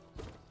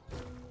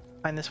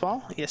 Behind this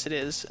wall? Yes, it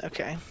is.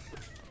 Okay.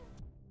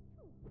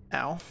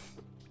 Ow.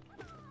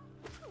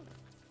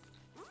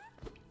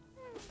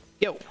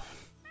 Yo.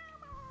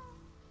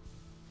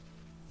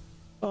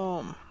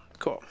 Boom.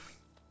 Cool.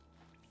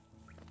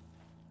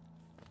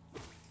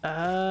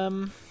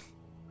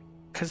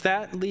 Because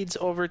that leads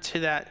over to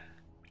that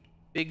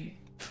big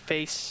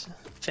face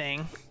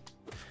thing.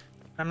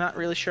 I'm not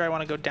really sure I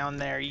want to go down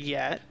there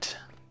yet.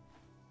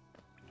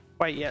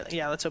 Quite yet.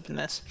 Yeah, let's open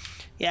this.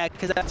 Yeah,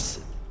 because that's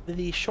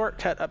the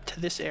shortcut up to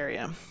this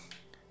area,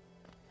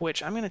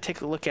 which I'm going to take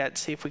a look at,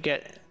 see if we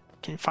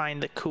can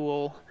find the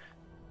cool,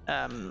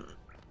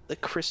 the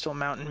Crystal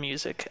Mountain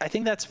music. I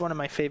think that's one of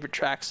my favorite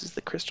tracks, is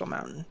the Crystal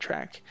Mountain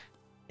track.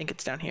 I think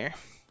it's down here.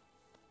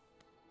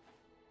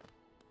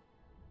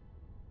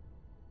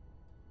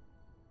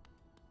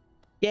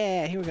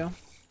 Yeah, here we go.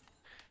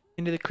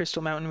 Into the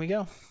Crystal Mountain we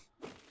go.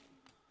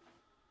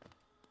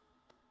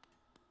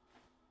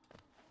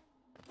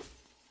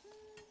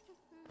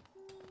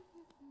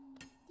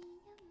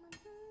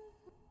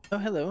 Oh,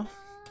 hello.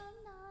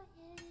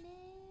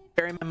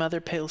 Bury my mother,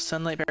 pale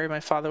sunlight. Bury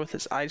my father with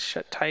his eyes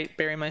shut tight.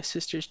 Bury my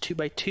sisters 2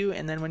 by 2.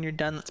 And then when you're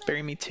done, let's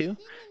bury me too.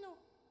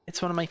 It's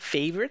one of my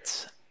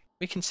favorites.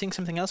 We can sing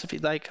something else if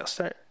you'd like. I'll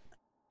start.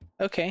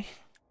 Okay.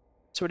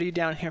 So what are you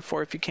down here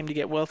for? If you came to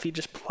get wealthy,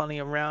 just plenty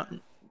around.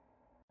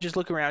 Just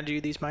look around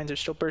you. These mines are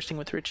still bursting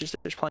with riches.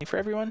 There's plenty for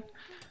everyone.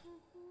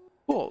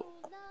 Cool.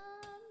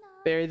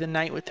 Bury the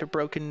knight with her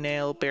broken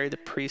nail. Bury the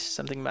priest.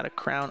 Something about a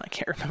crown. I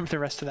can't remember the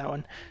rest of that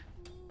one.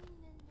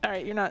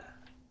 Alright,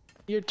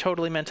 you're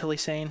totally mentally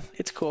sane.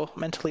 It's cool.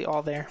 Mentally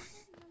all there.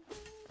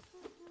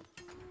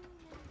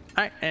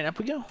 Alright, and up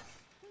we go.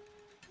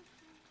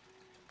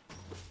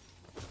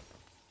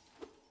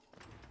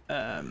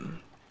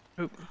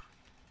 Oop.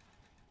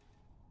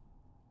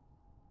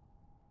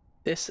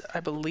 This,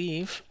 I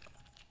believe.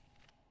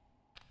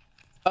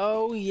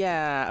 Oh,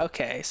 yeah.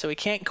 Okay, so we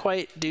can't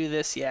quite do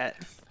this yet.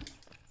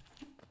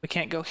 We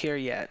can't go here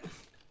yet.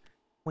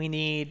 We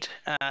need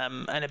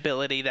an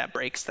ability that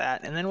breaks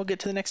that, and then we'll get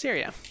to the next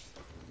area.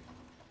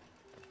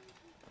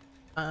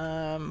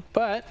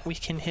 But we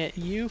can hit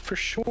you for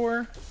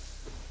sure.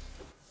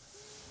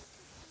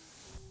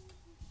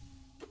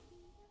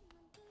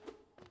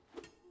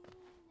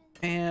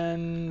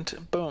 And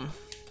boom.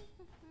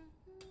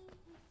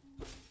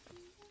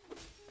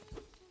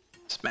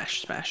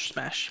 Smash, smash,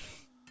 smash.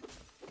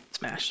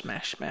 Smash,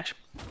 smash, smash,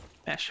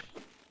 smash.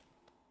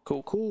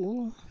 Cool,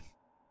 cool.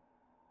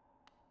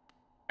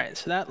 Alright,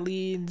 so that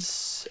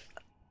leads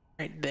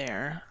right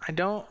there. I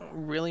don't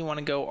really want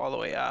to go all the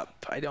way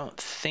up. I don't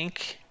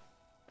think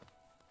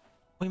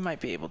we might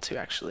be able to,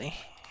 actually.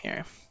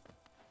 Here.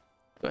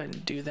 Go ahead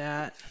and do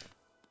that.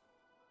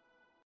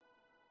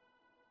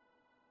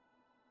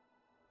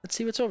 Let's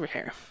see what's over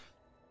here.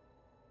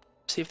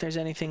 See if there's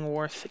anything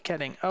worth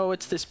getting. Oh,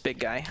 it's this big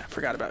guy. I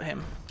forgot about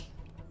him.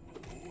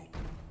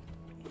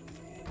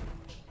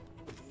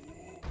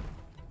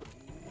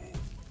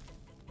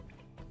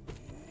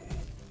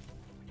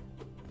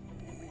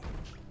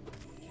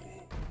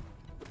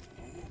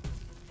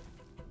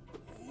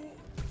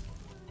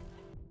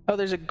 Oh,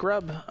 there's a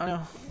grub. Oh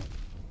no.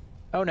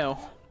 Oh no.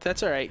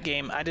 That's alright,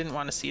 game. I didn't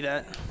want to see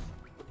that.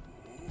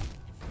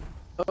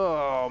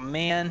 Oh,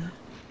 man.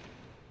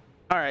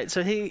 Alright,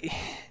 so he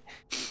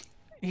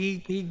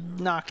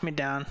knocked me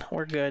down.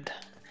 We're good.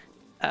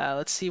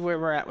 Let's see where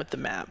we're at with the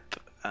map.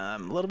 A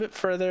little bit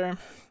further.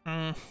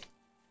 I'm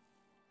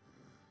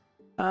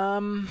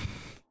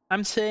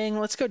saying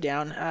let's go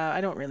down.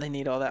 I don't really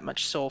need all that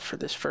much soul for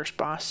this first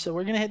boss, so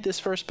we're gonna hit this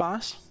first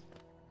boss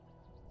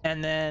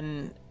and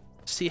then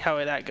see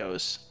how that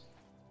goes.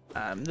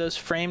 Those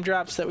frame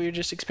drops that we were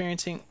just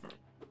experiencing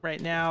right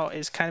now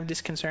is kind of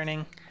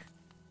disconcerting.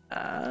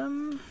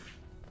 But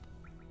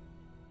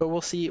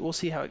we'll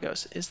see how it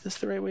goes. Is this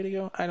the right way to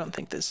go? I don't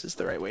think this is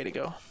the right way to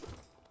go.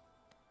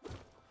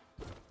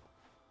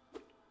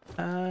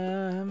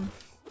 I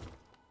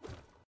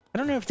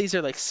don't know if these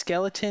are like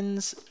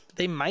skeletons.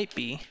 They might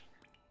be.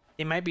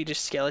 They might be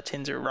just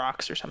skeletons or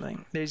rocks or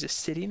something. There's a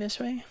city this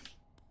way.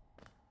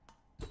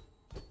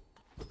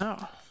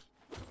 Oh.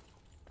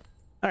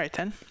 Alright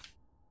then.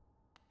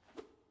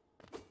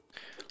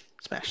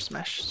 Smash,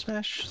 smash,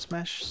 smash,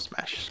 smash,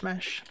 smash,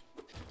 smash.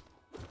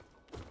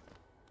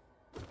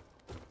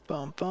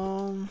 Boom,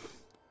 boom.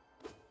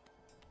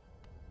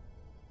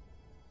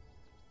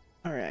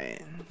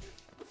 Alright.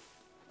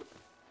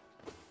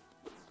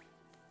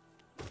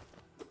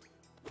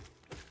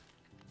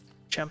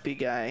 Jumpy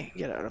guy,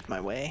 get out of my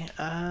way.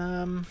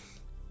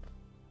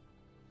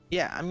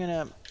 Yeah, I'm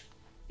gonna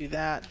do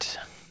that.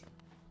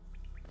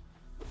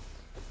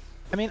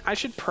 I mean, I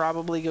should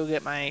probably go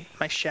get my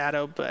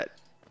shadow, but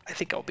I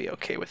think I'll be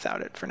okay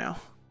without it for now.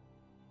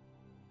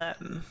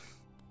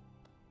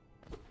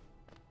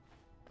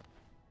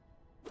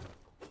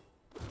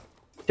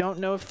 Don't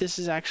know if this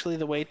is actually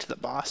the way to the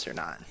boss or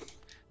not.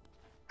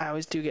 I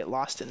always do get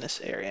lost in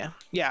this area.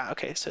 Yeah,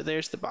 okay, so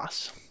there's the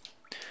boss.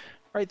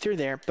 Right through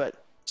there, but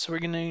so we're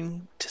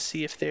going to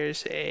see if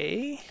there's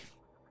a... I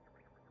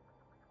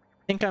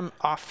think I'm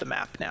off the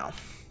map now.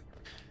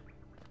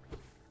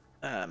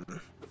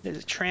 There's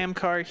a tram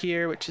car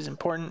here, which is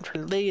important for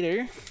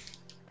later.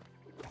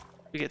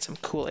 We get some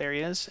cool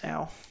areas.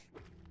 Ow.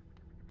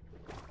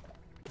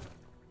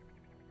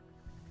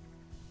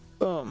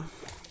 Boom.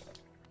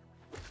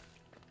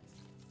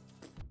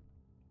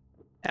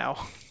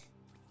 Ow.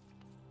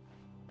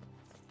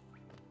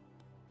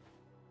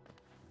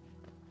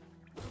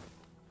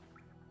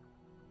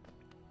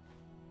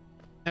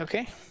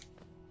 Okay.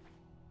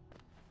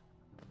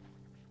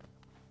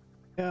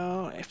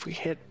 So if we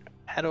head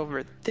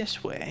over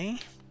this way,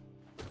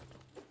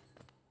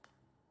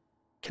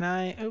 can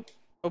I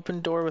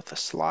open door with a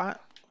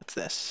slot? What's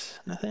this?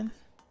 Nothing?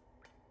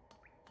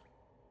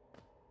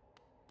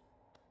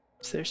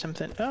 Is there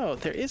something? Oh,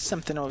 there is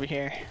something over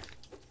here.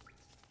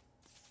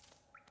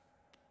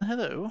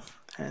 Hello.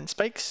 And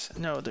spikes?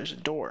 No, there's a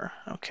door.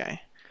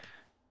 Okay.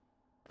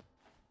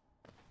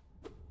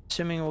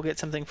 Assuming we'll get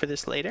something for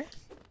this later.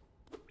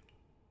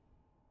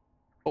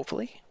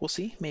 Hopefully. We'll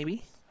see.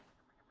 Maybe.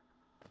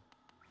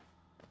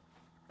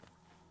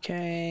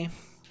 Okay.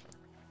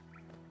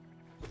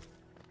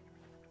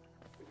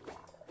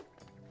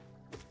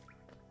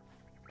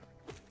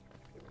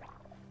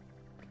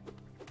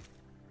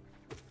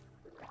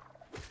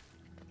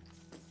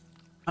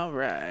 All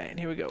right,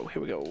 here we go.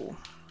 Here we go.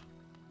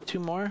 2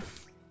 more.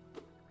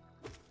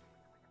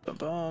 Boom,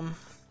 boom.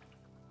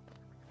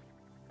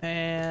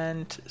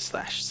 And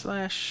slash,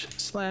 slash,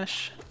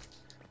 slash.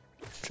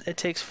 It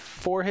takes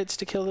 4 hits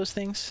to kill those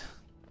things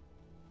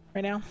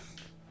right now.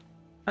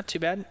 Not too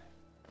bad.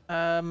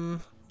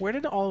 Where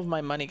did all of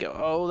my money go?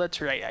 Oh, that's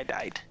right, I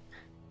died.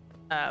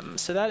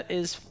 So that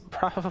is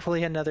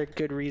probably another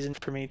good reason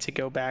for me to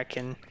go back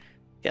and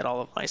get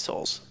all of my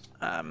souls.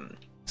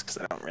 It's because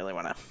I don't really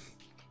want to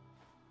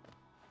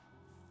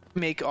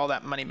make all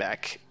that money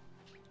back.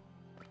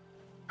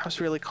 I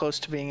was really close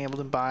to being able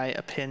to buy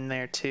a pin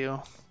there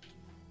too.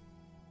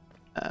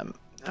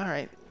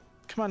 Alright,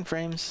 come on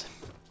frames.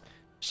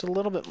 Just a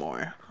little bit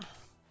more.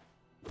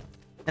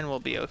 And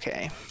we'll be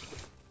okay.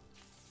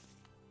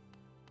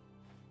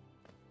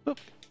 Whoop,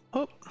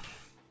 whoop,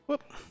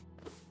 whoop.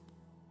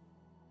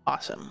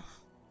 Awesome.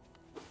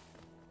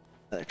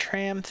 Another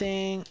tram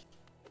thing.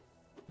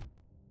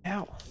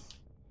 Ow.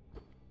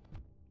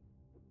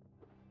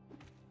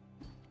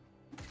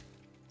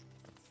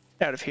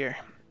 Out of here.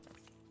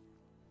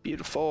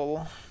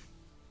 Beautiful.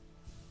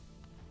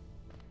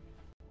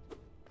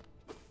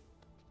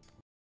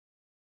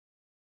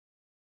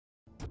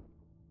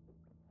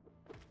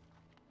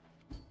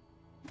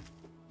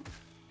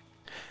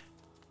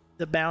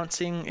 The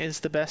bouncing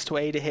is the best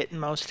way to hit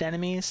most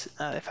enemies,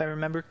 if I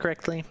remember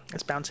correctly.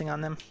 It's bouncing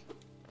on them.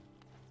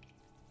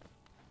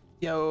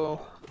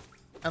 Yo.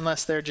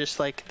 Unless they're just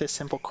like the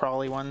simple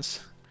crawly ones.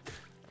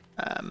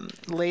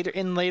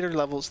 In later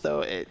levels,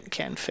 though, it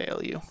can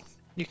fail you.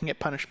 You can get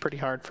punished pretty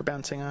hard for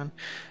bouncing on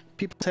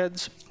people's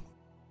heads.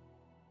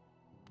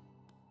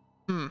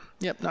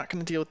 Yep, not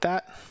gonna deal with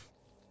that.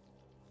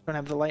 Don't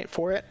have the light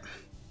for it.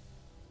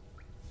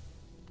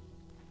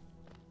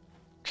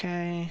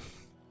 Okay.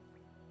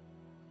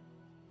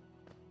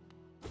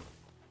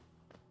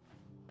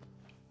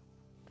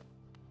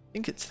 I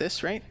think it's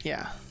this, right?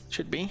 Yeah,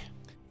 should be.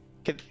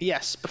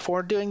 Yes,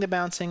 before doing the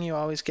bouncing, you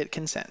always get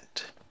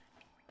consent.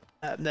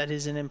 That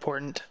is an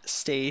important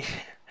stage.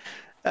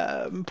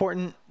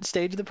 Important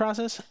stage of the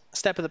process?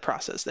 Step of the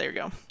process, there you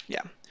go.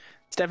 Yeah.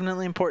 It's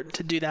definitely important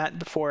to do that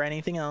before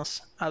anything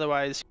else.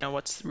 Otherwise, you know,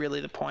 what's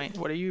really the point?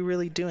 What are you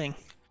really doing?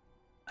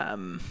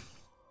 Yo,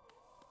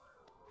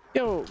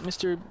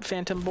 Mr.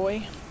 Phantom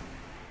Boy.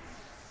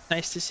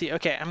 Nice to see.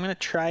 Okay, I'm gonna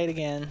try it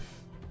again.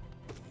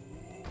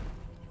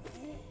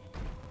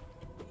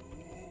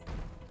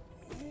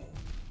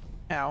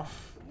 Ow.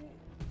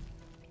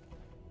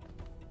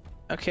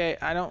 Okay,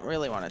 I don't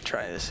really want to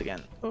try this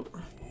again. Oh.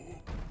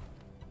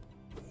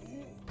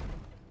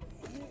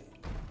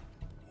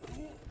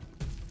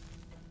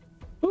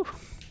 Whew.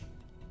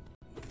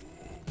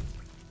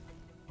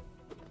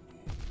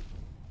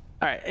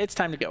 All right, it's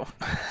time to go.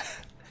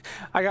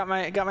 I got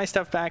my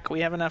stuff back.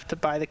 We have enough to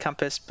buy the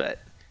compass, but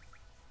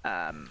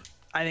I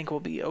think we'll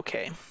be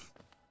okay.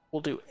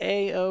 We'll do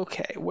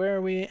A-okay. Where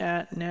are we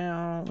at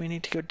now? We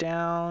need to go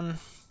down,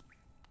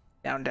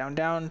 down, down,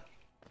 down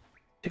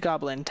to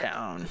Goblin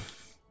Town.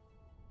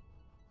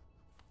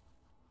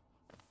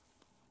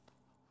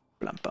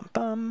 Plum bum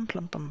bum,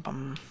 plum bum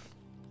bum.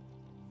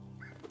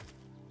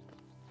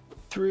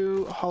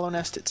 Through Hollow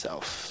Nest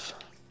itself.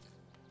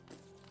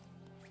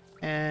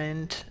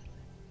 And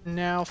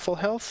now full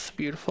health,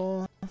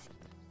 beautiful.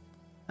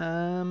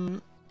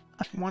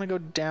 I want to go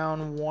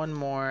down one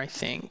more, I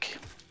think.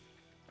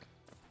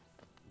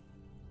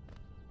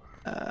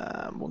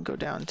 We'll go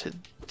down to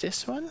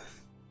this one.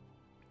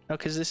 No,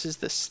 because this is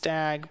the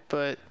stag,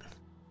 but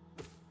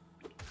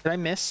did I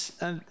miss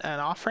an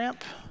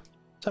off-ramp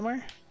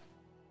somewhere?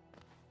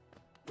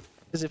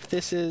 Because if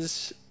this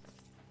is...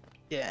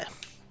 Yeah.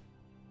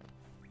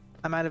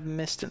 I might have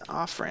missed an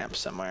off-ramp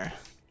somewhere.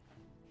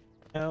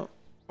 No.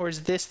 Or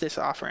is this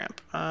off-ramp?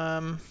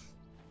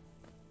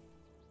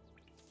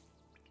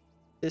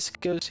 This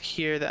goes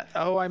here. That...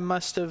 Oh, I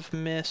must have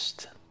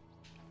missed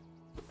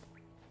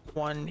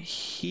one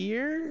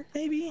here,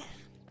 maybe?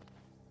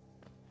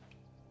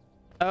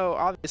 Oh,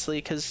 obviously,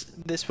 because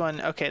this one...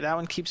 Okay, that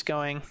one keeps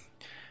going.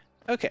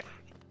 Okay.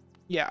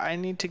 Yeah, I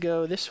need to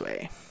go this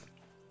way.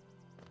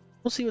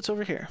 We'll see what's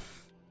over here.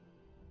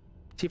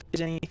 See if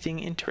there's anything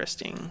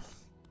interesting.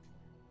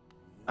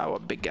 Oh, a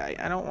big guy.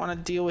 I don't want to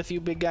deal with you,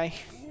 big guy.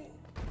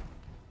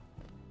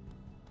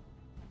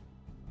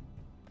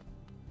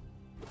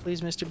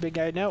 Please, Mr. Big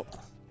Guy, no.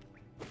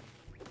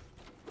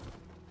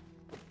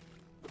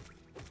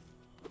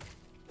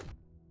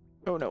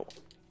 Oh no.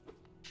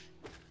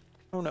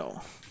 Oh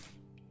no.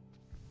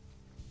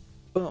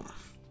 Boom.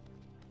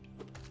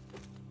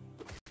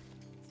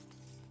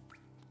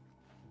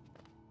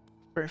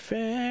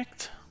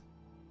 Perfect.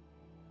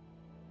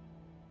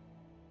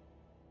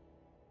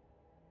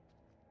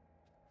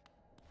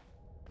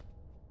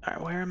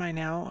 Alright, where am I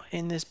now?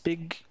 In this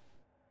big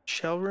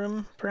shell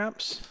room,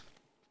 perhaps?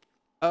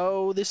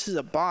 Oh, this is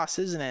a boss,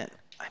 isn't it?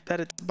 I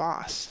bet it's a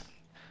boss.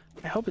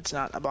 I hope it's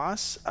not a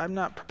boss. I'm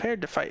not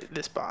prepared to fight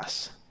this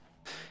boss.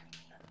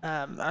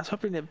 I was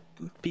hoping to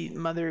beat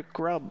Mother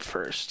Grub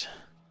first.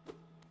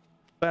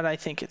 But I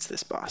think it's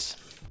this boss.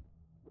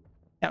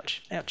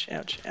 Ouch, ouch,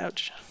 ouch,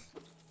 ouch.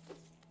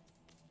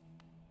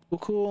 Cool,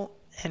 cool.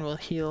 And we'll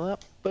heal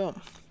up.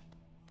 Boom.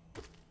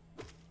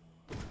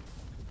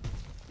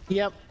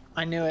 Yep,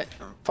 I knew it.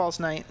 False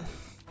Knight.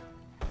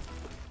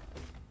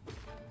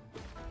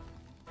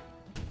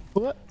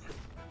 What?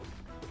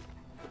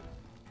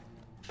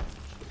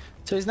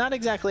 So he's not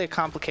exactly a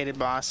complicated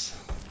boss.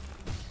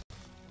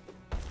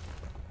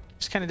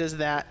 Just kind of does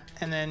that,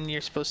 and then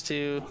you're supposed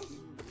to...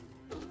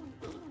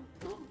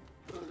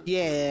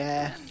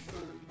 Yeah.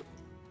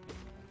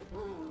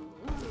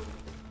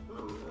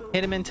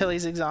 Hit him until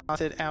he's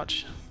exhausted.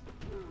 Ouch.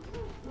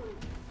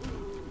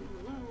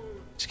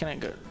 Just gonna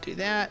go do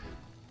that.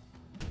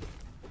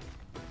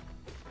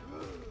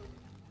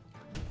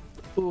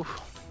 Ooh.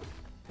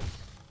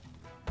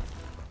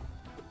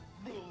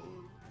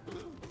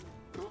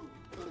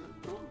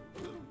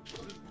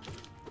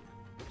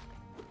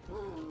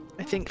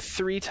 I think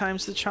 3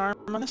 times the charm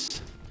on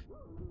this.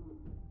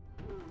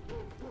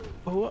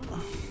 Oh.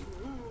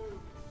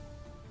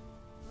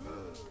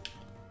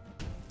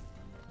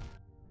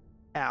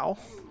 Ow.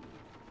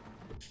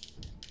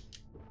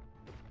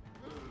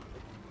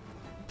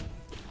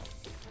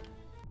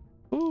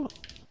 Ooh.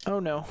 Oh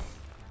no.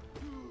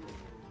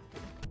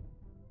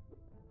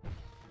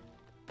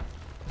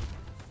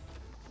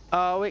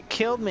 Oh, it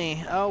killed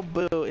me. Oh,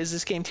 boo. Is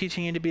this game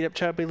teaching you to beat up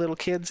chubby little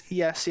kids?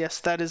 Yes,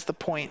 yes, that is the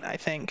point, I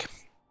think.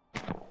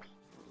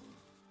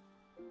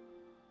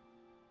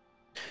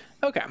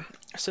 Okay,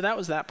 so that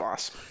was that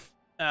boss.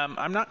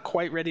 I'm not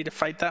quite ready to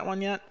fight that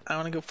one yet. I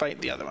want to go fight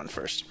the other one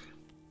first.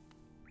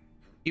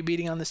 You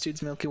beating on this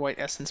dude's milky white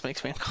essence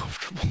makes me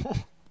uncomfortable.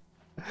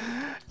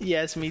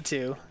 Yes, me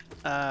too.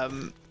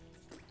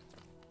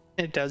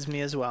 It does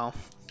me as well.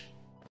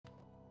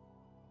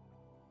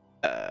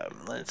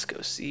 Let's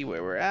go see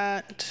where we're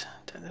at.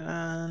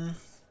 Dun-dun-dun.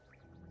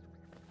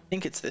 I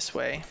think it's this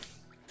way.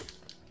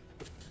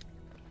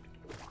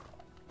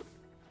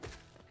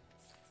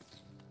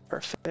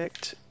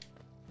 Perfect.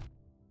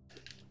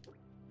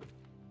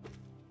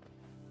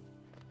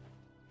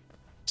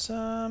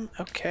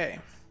 Okay.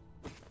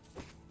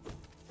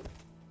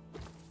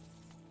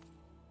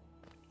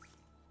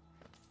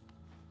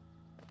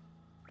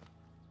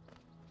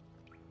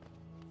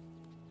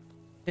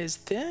 Is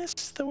this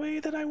the way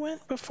that I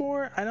went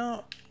before?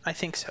 I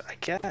think so, I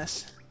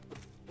guess.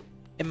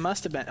 It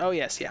must have been, oh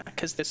yes, yeah,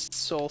 because this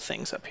soul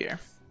thing's up here.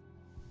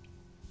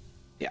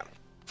 Yeah,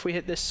 if we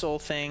hit this soul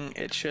thing,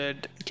 it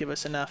should give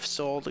us enough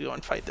soul to go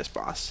and fight this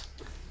boss.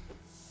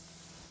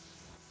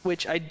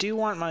 Which I do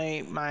want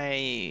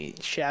my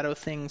shadow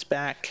things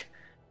back,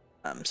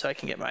 so I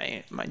can get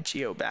my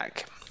geo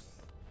back.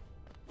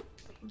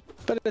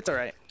 But it's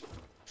alright.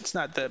 It's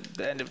not the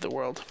end of the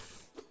world.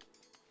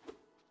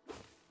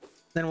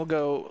 Then we'll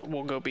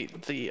go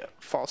beat the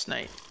False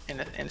Knight in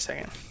a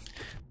second.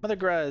 Mother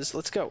Gruz,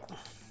 let's go.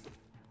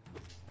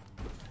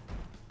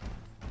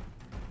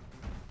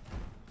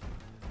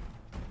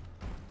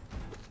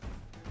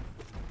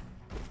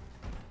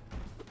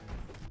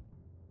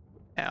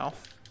 Ow.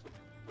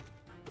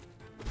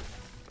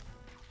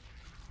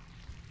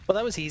 Well,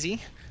 that was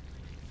easy.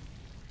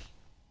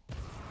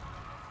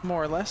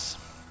 More or less.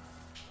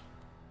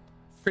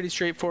 Pretty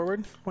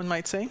straightforward, one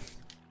might say.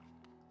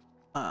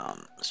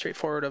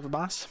 Straightforward of a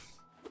boss.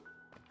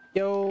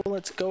 Yo,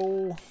 let's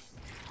go.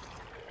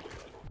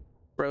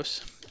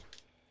 Gross.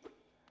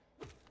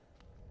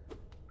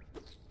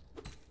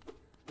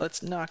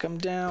 Let's knock him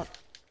down.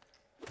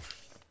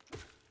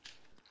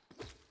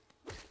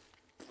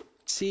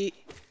 See,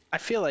 I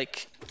feel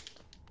like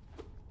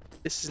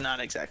this is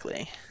not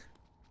exactly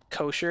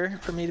kosher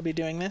for me to be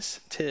doing this,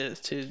 to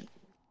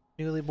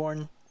newly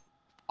born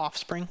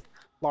offspring,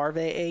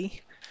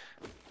 larvae.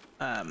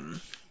 But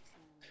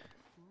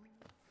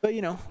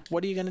you know,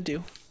 what are you gonna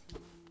do?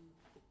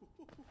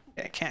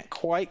 I can't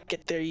quite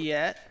get there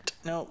yet.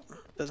 Nope,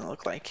 doesn't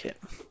look like it.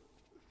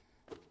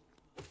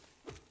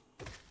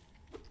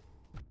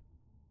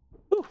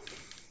 Ooh.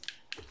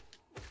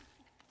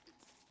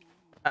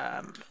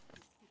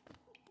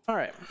 All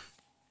right.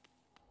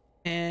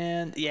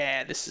 And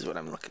yeah, this is what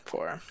I'm looking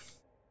for.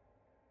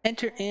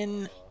 Enter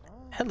in.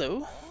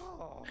 Hello.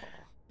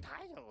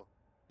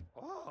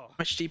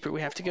 Much deeper we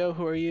have to go.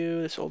 Who are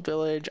you? This old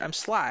village. I'm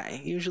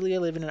Sly. Usually I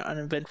live in an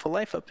uneventful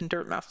life up in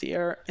Dirtmouth. The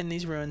air in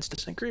these ruins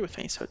doesn't agree with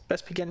me, so it's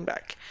best be getting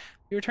back.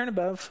 If you return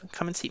above,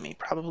 come and see me.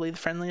 Probably the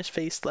friendliest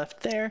face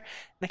left there, and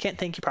I can't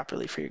thank you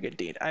properly for your good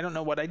deed. I don't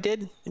know what I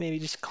did. Maybe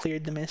just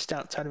cleared the mist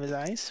outside of his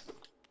eyes.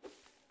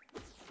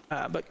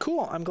 But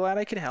cool. I'm glad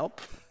I could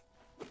help.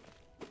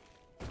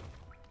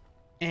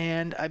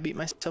 And I beat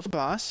myself a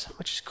boss,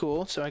 which is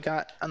cool. So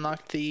I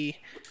unlocked the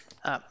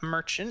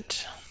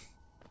merchant.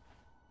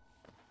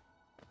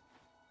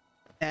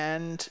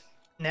 And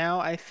now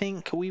I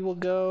think we will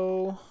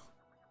go.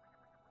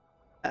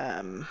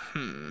 I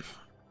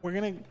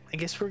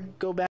guess we'll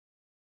go back.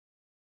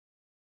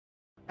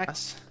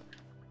 Because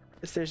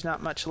there's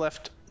not much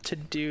left to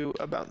do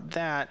about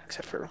that,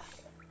 except for.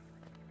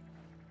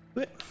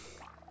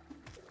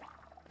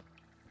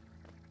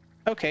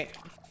 Okay.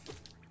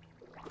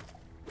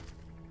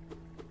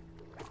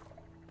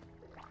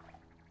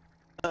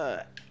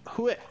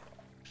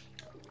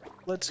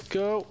 Let's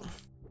go.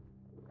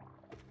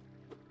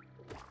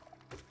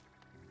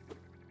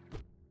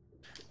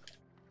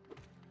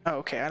 Oh,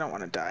 okay, I don't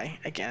want to die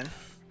again.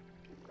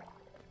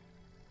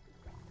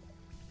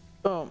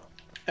 Boom.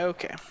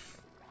 Okay.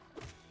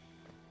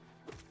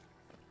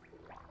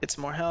 Get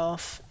some more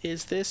health.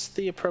 Is this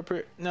the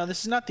appropriate? No,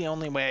 this is not the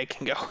only way I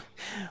can go.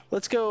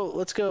 Let's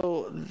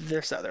go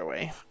this other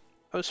way.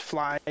 Those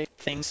fly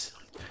things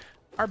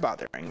are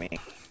bothering me.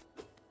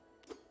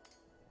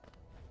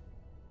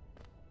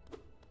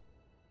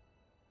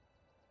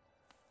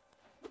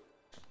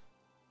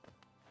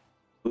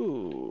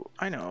 Ooh,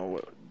 I know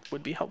what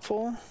would be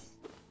helpful.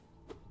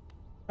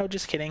 Oh,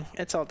 just kidding.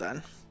 It's all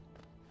done.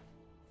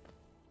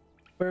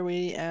 Where are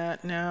we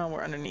at now?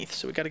 We're underneath,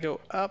 so we gotta go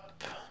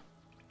up.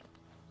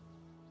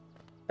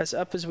 As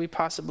up as we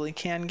possibly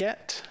can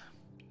get.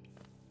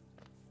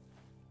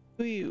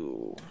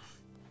 Ooh.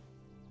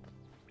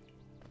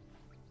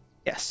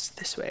 Yes,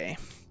 this way.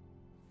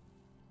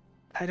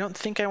 I don't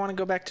think I want to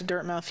go back to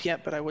Dirtmouth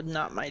yet, but I would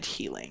not mind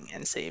healing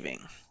and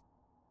saving.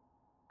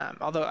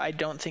 Although I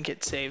don't think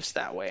it saves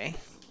that way.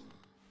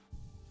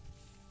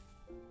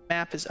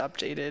 Map is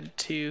updated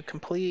to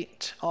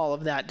complete. All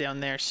of that down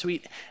there,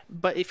 sweet.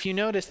 But if you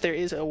notice, there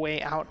is a way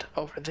out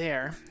over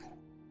there.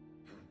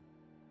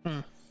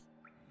 Down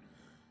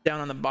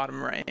on the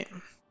bottom right.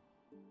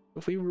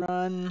 If we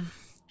run,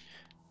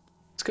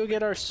 let's go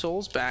get our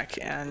souls back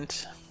and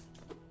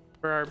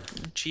for our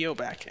geo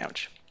back.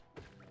 Ouch.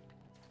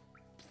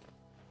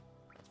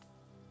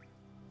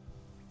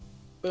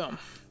 Boom.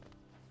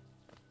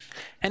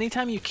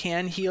 Anytime you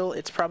can heal,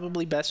 it's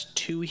probably best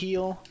to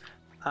heal,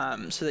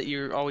 so that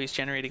you're always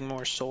generating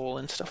more soul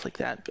and stuff like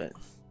that. But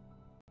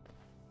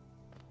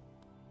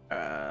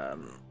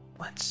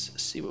let's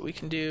see what we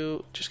can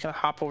do. Just gonna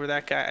hop over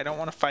that guy. I don't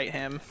want to fight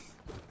him.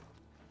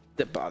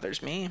 That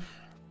bothers me.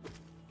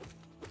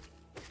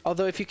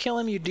 Although if you kill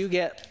him, you do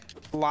get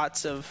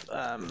lots of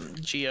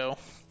geo.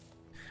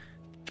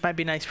 It might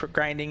be nice for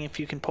grinding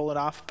if you can pull it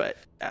off, but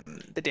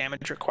the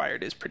damage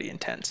required is pretty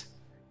intense.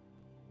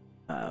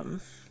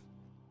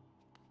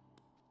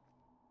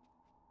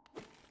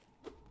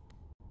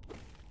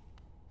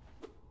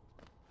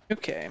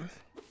 Okay.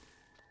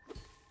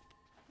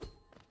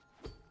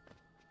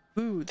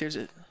 Ooh, there's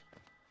a...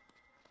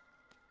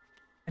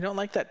 I don't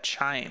like that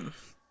chime.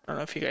 I don't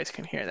know if you guys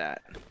can hear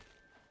that.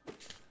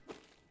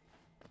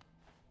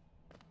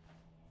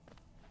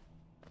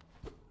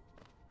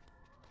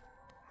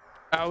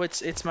 Oh,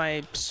 it's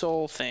my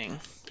soul thing.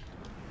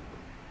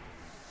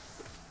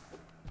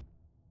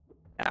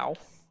 Ow.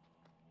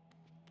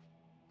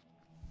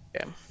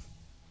 Okay.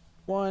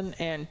 1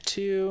 and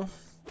 2.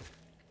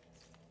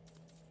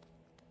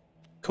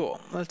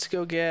 Cool. Let's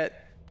go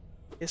get...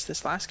 It's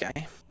this last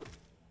guy.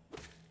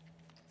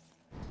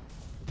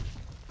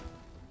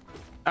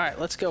 Alright,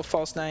 let's go,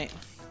 False Knight.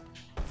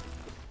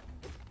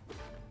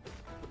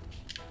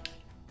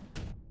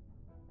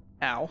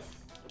 Ow.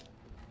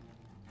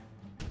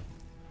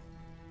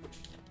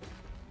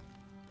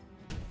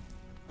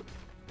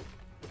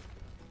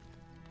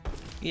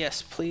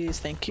 Yes, please,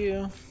 thank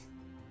you.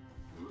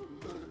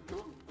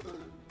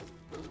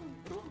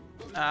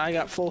 I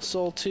got full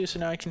soul too, so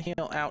now I can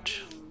heal.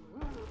 Ouch.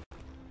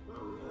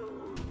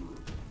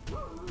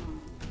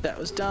 That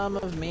was dumb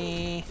of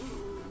me.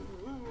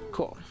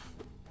 Cool.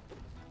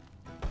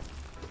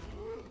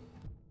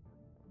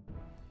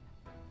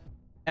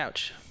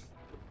 Ouch.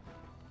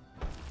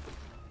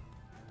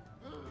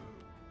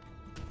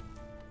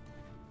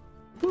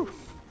 Whew.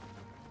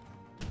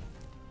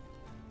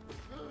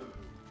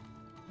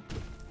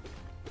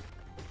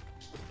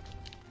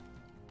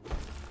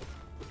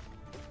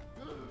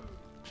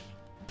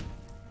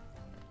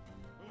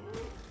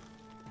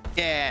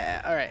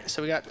 Yeah, alright,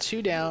 so we got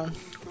 2 down.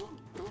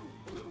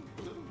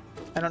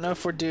 I don't know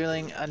if we're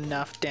doing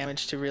enough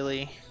damage to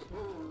really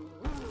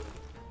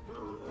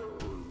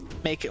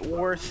make it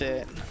worth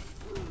it.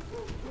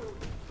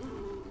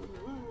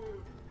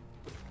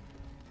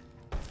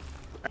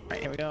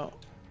 Alright, here we go.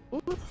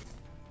 Ooh.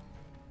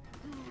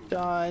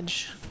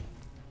 Dodge.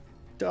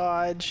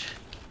 Dodge.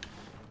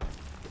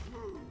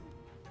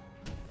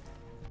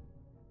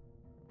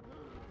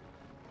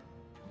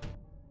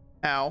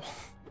 Ow.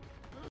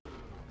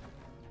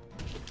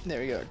 There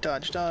we go.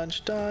 Dodge,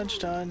 dodge, dodge,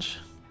 dodge.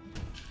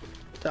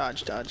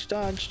 Dodge, dodge,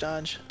 dodge,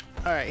 dodge.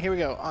 Alright, here we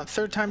go. On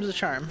 3rd time's the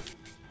charm.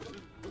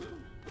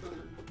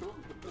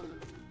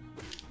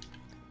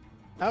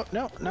 Oh,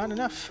 no, not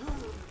enough.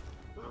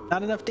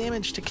 Not enough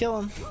damage to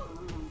kill him.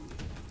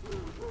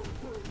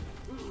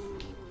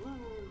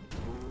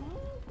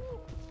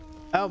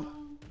 Oh.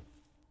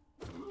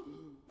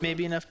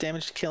 Maybe enough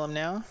damage to kill him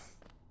now.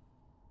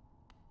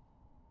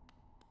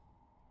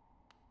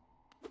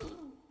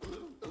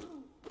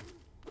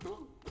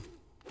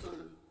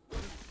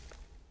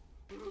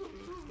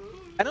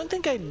 I don't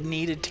think I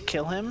needed to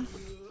kill him.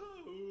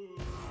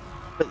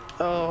 But,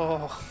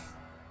 oh.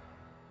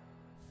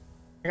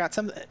 I got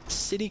some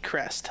city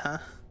crest, huh?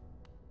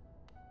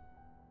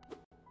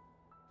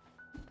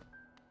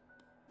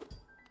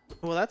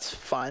 Well, that's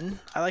fun.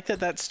 I like that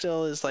that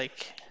still is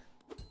like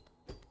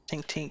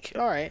tink tink.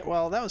 All right,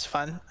 well, that was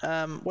fun.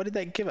 What did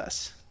that give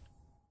us?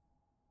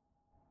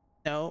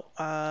 No,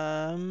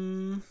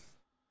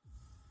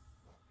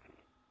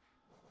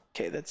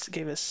 okay, that's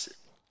gave us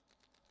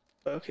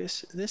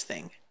focus. This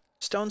thing.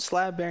 Stone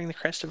slab bearing the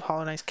crest of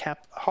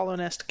Hollow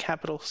Nest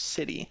Capital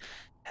City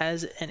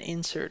has an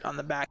insert on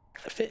the back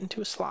that fit into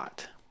a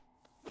slot.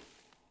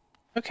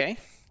 Okay.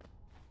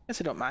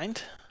 Guess I don't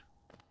mind.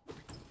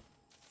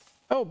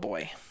 Oh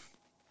boy.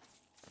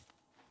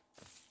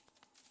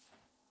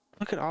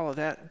 Look at all of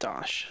that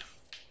dosh.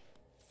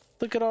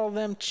 Look at all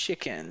them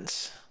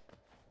chickens.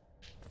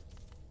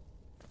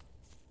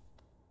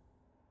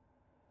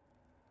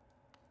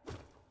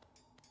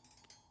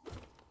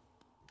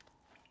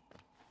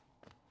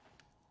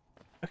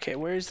 Okay,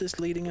 where is this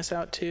leading us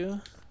out to?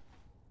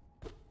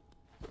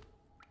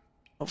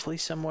 Hopefully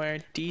somewhere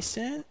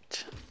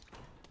decent.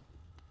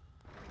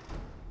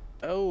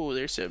 Oh,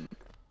 there's a...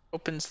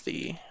 opens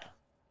the...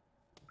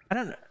 I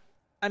don't know.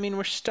 I mean,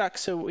 we're stuck,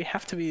 so we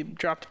have to be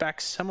dropped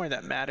back somewhere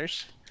that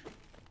matters.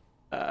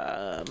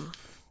 I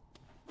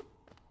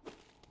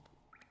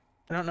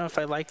don't know if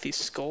I like these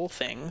skull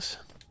things.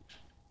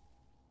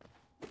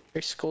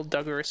 Very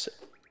skullduggerous.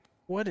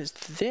 What is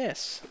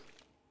this?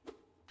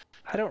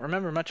 I don't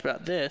remember much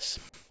about this.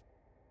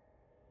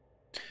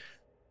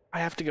 I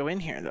have to go in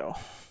here, though.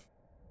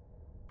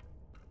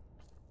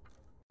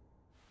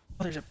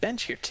 Oh, there's a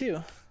bench here,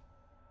 too.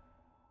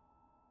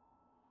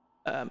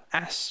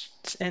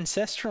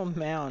 Ancestral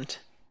Mound.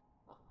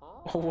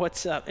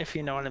 What's up, if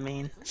you know what I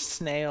mean?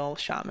 Snail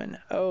Shaman.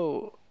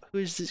 Oh,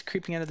 who's this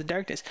creeping out of the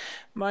darkness?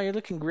 Ma, you're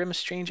looking grim, a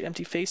strange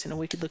empty face and a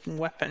wicked-looking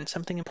weapon.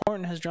 Something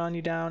important has drawn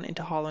you down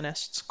into Hollow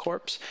Nest's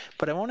corpse,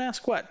 but I won't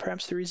ask what.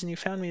 Perhaps the reason you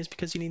found me is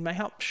because you need my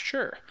help.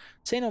 Sure.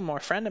 Say no more,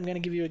 friend. I'm going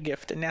to give you a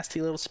gift, a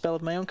nasty little spell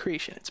of my own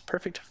creation. It's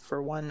perfect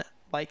for one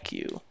like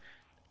you.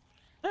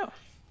 Oh.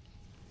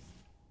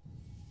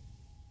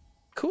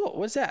 Cool.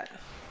 What's that?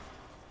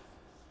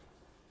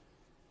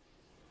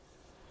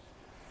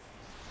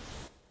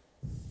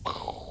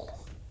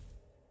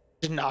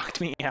 Just knocked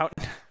me out.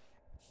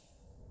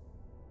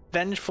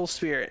 Vengeful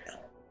Spirit.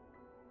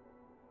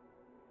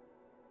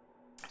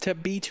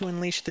 To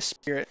unleash the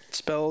spirit.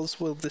 Spells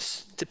will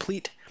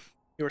deplete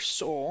your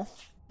soul.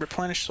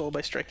 Replenish soul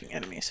by striking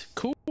enemies.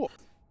 Cool.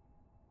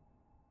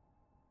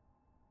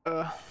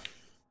 Oh,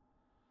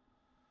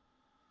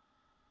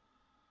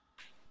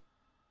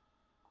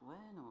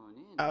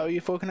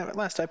 you've woken up at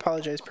last. I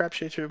apologize.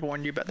 Perhaps I should have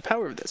warned you about the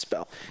power of this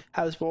spell.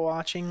 I was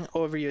watching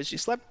over you as you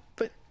slept,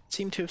 but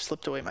seemed to have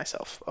slipped away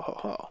myself. Oh ho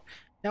ho.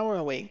 Now we're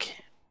awake.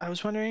 I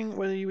was wondering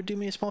whether you would do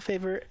me a small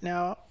favor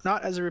now,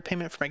 not as a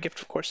repayment for my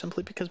gift, of course,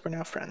 simply because we're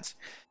now friends.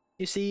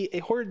 You see, a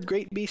horrid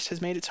great beast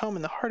has made its home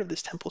in the heart of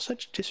this temple.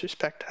 Such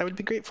disrespect. I would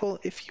be grateful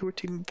if you were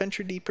to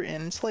venture deeper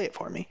in and slay it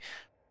for me.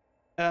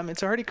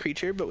 It's a hardy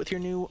creature, but with your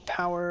new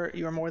power,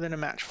 you are more than a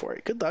match for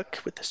it. Good luck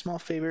with the small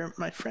favor,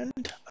 my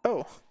friend.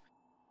 Oh.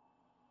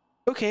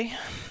 Okay.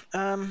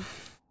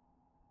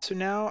 So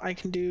now I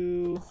can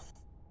do...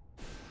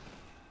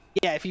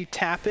 Yeah, if you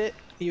tap it,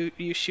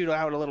 you shoot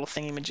out a little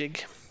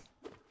thingy-majig.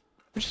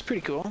 Which is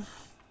pretty cool.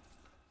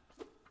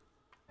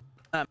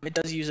 It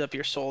does use up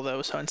your soul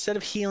though, so instead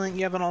of healing,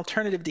 you have an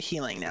alternative to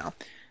healing now.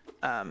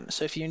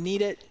 So if you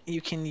need it,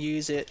 you can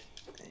use it.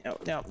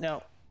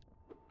 No.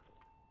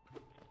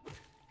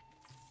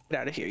 Get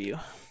out of here, you.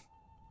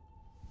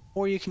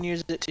 Or you can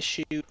use it to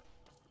shoot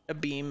a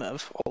beam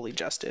of holy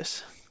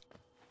justice.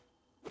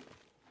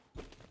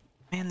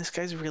 Man, this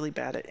guy's really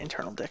bad at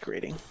internal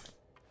decorating.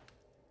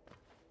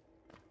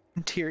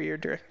 Interior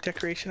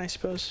decoration, I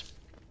suppose.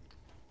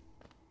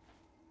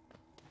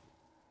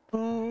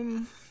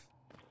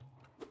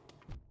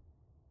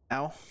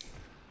 Ow.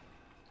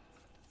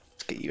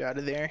 you out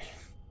of there.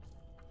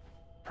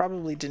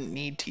 Probably didn't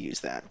need to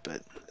use that,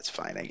 but that's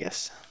fine, I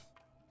guess.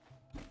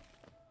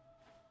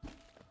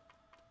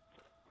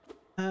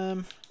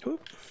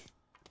 Whoop.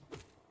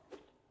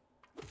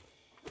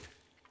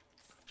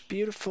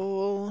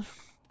 Beautiful.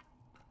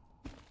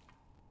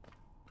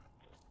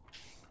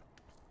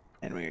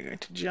 And we're going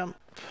to jump.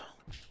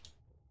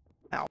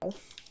 Ow.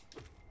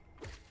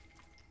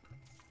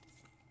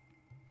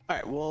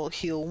 Alright, we'll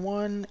heal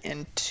 1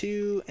 and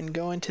 2 and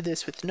go into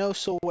this with no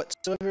soul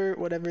whatsoever,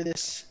 whatever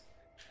this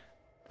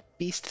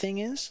beast thing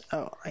is.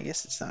 Oh, I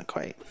guess it's not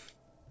quite.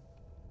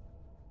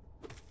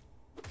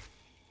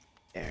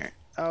 There.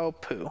 Oh,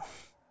 poo.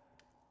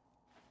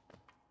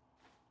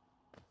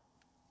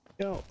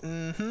 Go.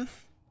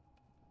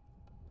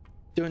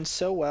 Doing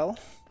so well.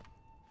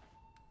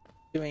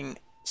 Doing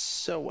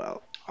so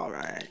well.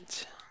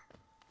 Alright.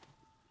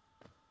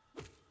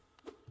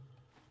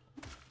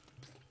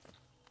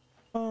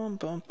 Boom,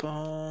 boom,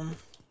 boom.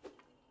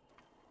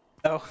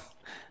 Oh,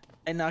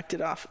 I knocked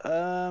it off.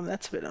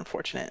 That's a bit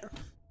unfortunate.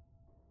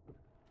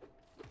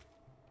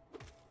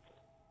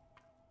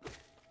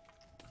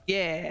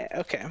 Yeah,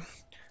 okay.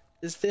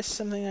 Is this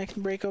something I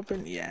can break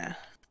open? Yeah.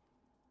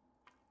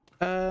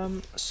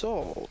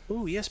 Soul.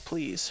 Ooh, yes,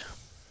 please.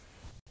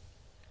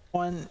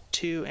 1,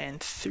 2, and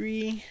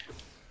 3.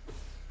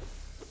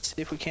 Let's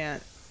see if we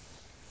can't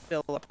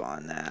fill up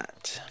on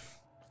that.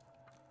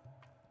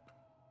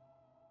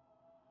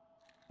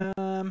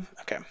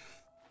 Okay.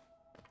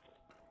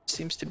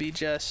 Seems to be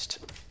just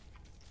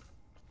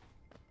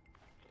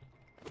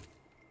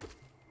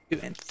 2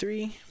 and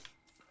 3.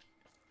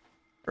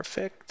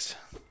 Perfect.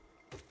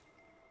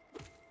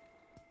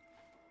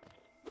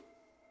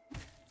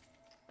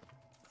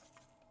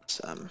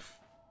 Some.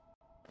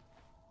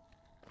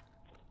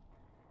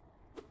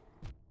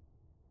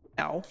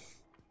 Ow.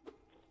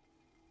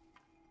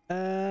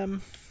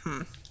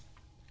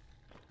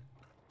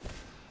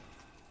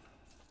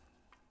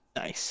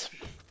 Nice.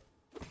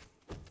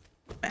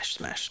 Smash,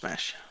 smash,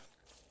 smash.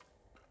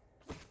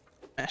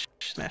 Smash,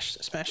 smash,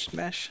 smash,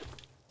 smash.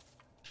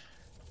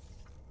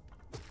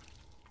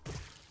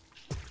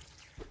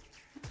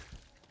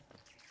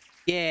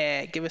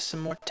 Yeah, give us some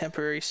more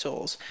temporary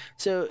souls.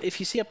 So if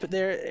you see up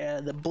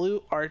there, the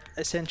blue are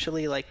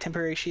essentially like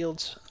temporary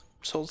shields,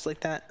 souls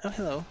like that. Oh,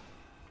 hello.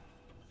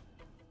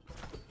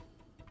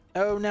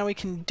 Oh, now we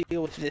can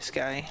deal with this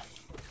guy.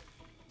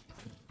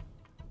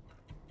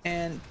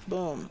 And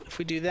boom, if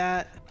we do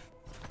that,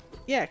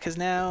 yeah, because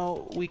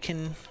now we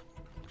can.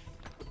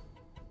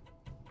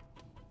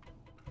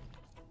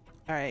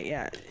 All right,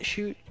 yeah,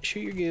 shoot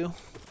your goo.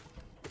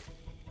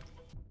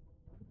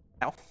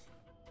 Ow.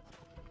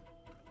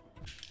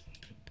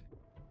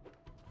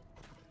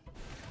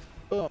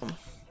 Boom.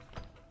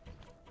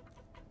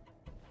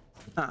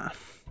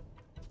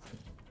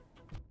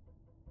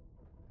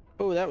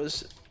 Oh, that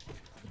was a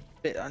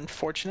bit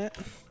unfortunate.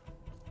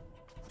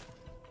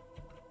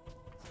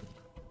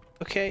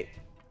 Okay.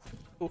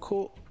 Cool,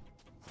 cool.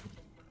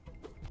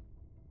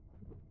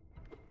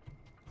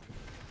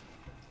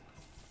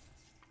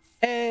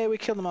 Hey, we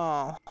killed them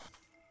all.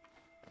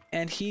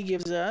 And he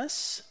gives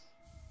us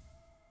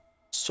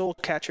Soul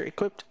Catcher.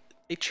 Equipped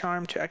a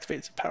charm to activate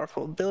its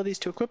powerful abilities.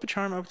 To equip a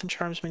charm, open the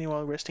charms menu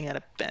while resting at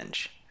a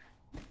bench.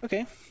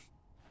 Okay.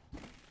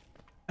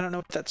 I don't know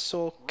if that's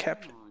Soul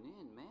Cap.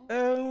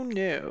 Oh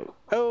no.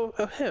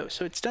 Oh,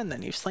 so it's done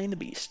then. You've slain the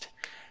beast.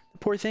 The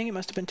poor thing, it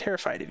must have been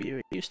terrified of you.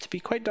 It used to be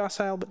quite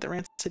docile, but the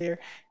rancid air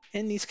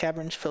in these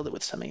caverns filled it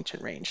with some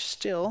ancient rage.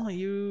 Still,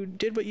 you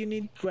did what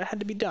had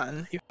to be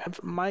done. You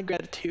have my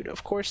gratitude.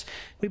 Of course,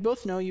 we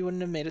both know you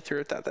wouldn't have made it through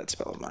without that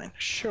spell of mine.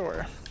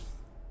 Sure.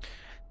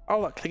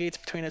 Oh look, the gates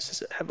between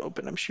us have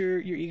opened. I'm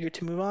sure you're eager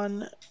to move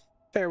on.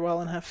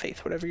 Farewell and have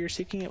faith. Whatever you're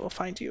seeking, it will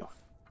find you.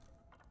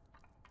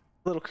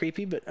 A little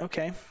creepy, but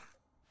okay.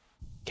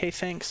 Okay,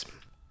 thanks.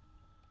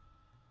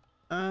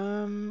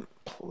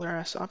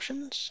 Polaris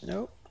options?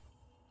 Nope.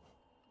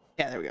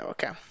 Yeah, there we go.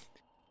 Okay.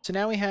 So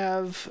now we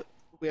have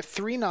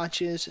 3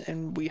 notches,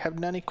 and we have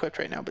none equipped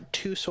right now, but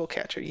 2 Soul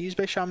Catcher. Used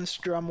by shamans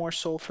to draw more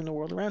soul from the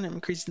world around him,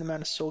 increasing the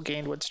amount of soul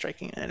gained when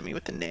striking an enemy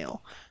with a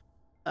nail.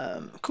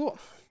 Cool.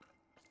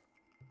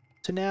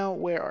 So now,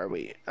 where are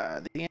we?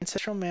 The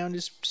Ancestral Mound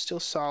is still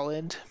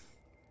solid.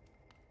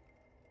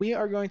 We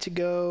are going to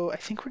go, I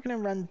think we're going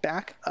to run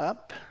back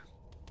up.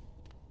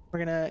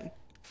 We're going to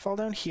fall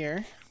down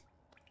here,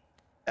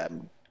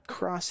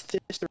 cross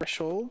this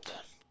threshold.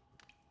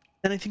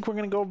 Then I think we're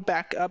going to go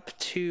back up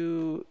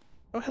to...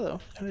 Oh, hello.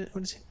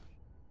 What is it?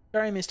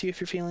 Sorry I missed you. If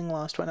you're feeling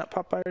lost, why not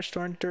pop by our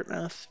store in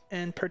Dirtmouth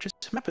and purchase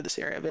a map of this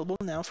area, available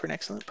now for an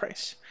excellent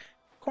price.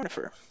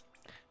 Cornifer.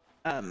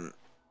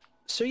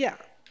 So yeah,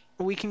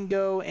 we can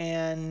go,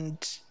 and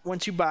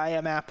once you buy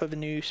a map of a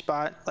new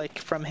spot, like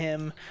from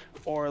him,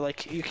 or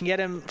like you can get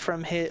him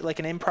from like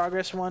an in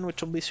progress one,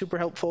 which will be super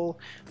helpful,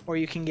 or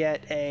you can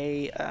get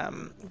a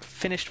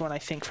finished one, I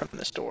think, from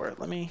the store.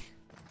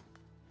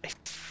 I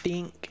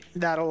think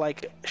that'll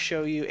like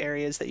show you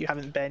areas that you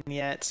haven't been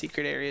yet,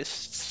 secret areas,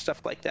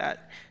 stuff like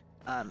that,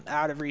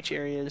 out of reach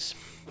areas.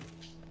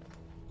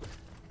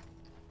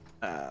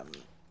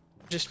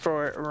 just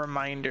for a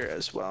reminder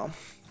as well.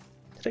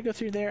 Did I go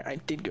through there? I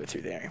did go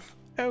through there.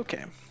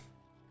 Okay.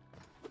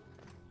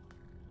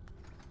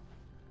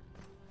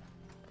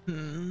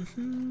 Cool.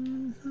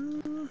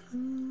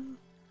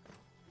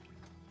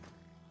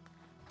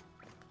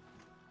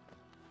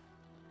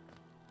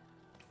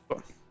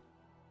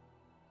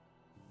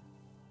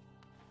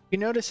 You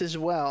notice as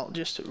well,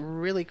 just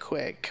really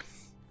quick,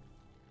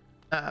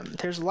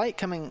 there's light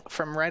coming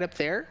from right up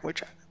there,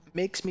 which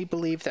makes me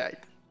believe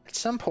that at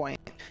some point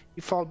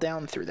you fall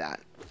down through that.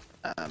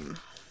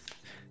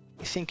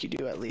 I think you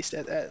do, at least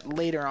at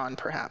later on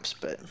perhaps,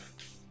 but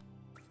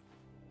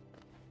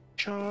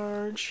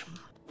charge.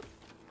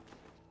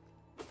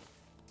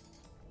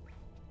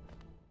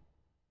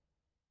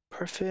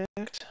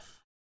 Perfect.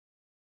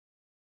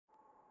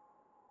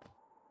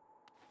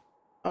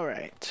 All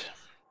right.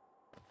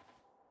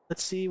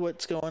 Let's see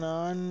what's going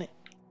on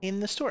in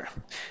the store.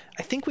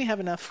 I think we have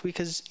enough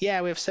because,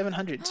 yeah, we have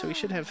 700, so we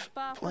should have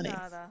plenty.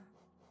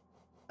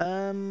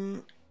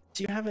 Do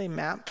you have a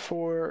map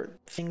for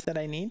things that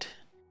I need?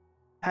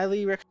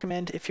 Highly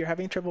recommend if you're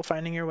having trouble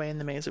finding your way in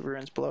the maze of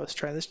ruins below us,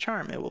 try this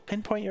charm. It will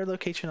pinpoint your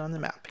location on the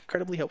map.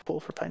 Incredibly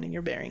helpful for finding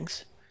your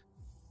bearings.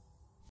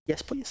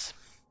 Yes, please.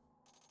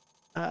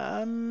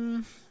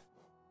 And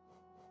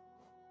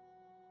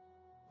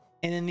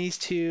then these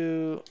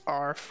two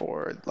are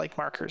for like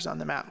markers on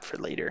the map for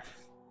later.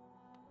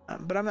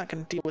 But I'm not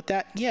going to deal with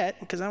that yet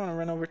because I want to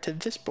run over to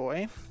this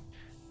boy.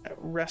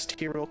 Rest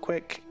here real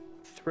quick.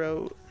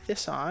 Throw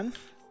this on.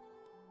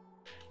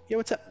 Yo,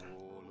 what's up?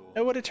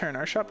 Oh, what a turn.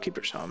 Our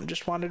shopkeeper's home.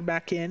 Just wandered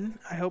back in.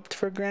 I hoped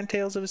for grand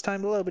tales of his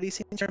time below, but he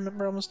seems to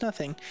remember almost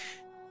nothing.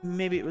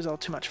 Maybe it was all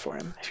too much for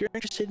him. If you're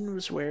interested in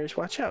his wares,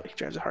 watch out. He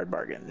drives a hard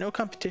bargain. No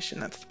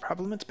competition, that's the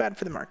problem. It's bad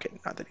for the market.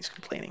 Not that he's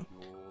complaining.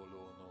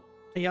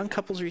 A young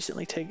couple's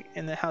recently taken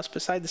in the house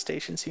beside the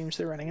station. Seems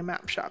they're running a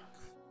map shop.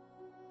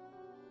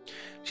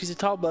 She's a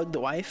tall bug,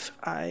 the wife.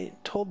 I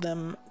told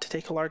them to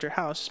take a larger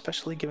house,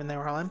 especially given they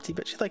were all empty,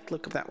 but she liked the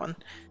look of that one.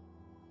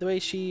 The way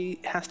she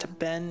has to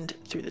bend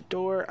through the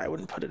door, I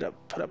wouldn't put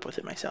up with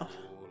it myself.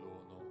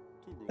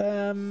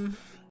 Full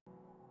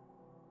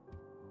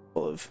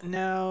of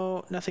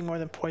now, nothing more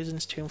than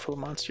poison's tomb full of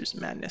monsters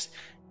and madness.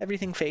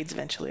 Everything fades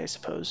eventually, I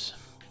suppose.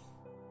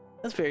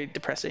 That's very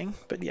depressing,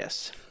 but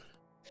yes.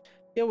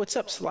 Yo, what's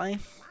up, Sly?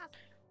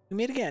 We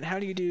meet again. How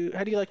do you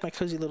like my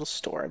cozy little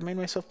store? I've made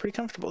myself pretty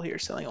comfortable here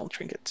selling old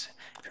trinkets.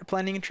 If you're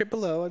planning a trip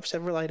below, I have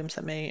several items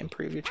that may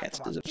improve your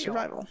chances of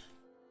survival.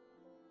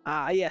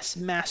 Yes,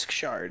 mask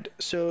shard.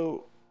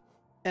 So,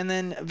 and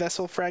then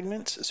vessel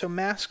fragments. So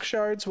mask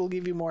shards will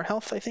give you more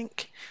health, I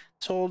think.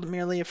 Sold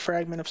merely a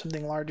fragment of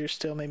something larger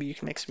still, maybe you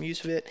can make some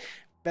use of it.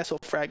 Vessel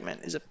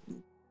fragment is a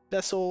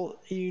vessel,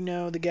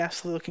 the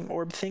ghastly looking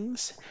orb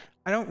things.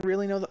 I don't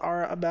really know the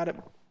aura about it,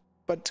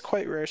 but it's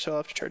quite rare, so I'll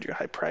have to charge you a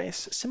high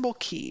price. Symbol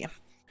key.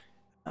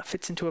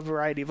 Fits into a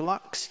variety of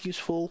locks.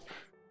 Useful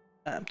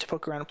to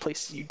poke around in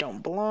places you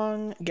don't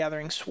belong.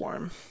 Gathering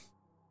swarm.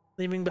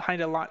 Leaving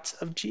behind a lot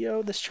of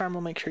geo. This charm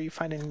will make sure you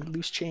find any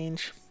loose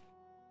change.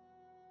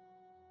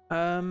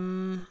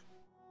 Can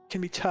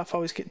be tough,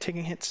 always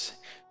taking hits.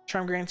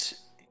 Charm grants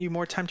you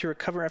more time to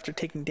recover after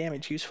taking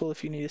damage. Useful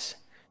if you need this.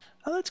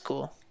 Oh, that's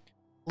cool.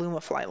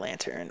 Lumafly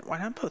Lantern. Why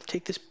not both?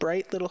 Take this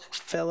bright little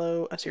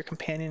fellow as your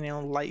companion and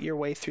it'll light your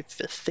way through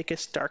the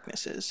thickest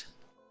darknesses.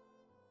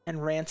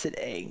 And Rancid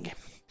Egg.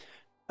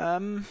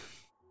 Yeah,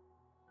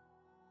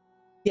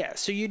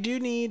 so you do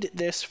need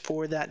this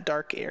for that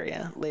dark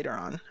area later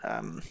on.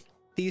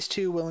 These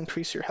two will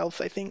increase your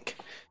health, I think,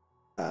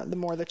 the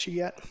more that you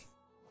get. If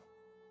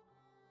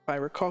I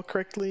recall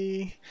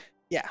correctly,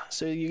 yeah,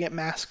 so you get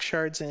mask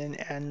shards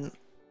and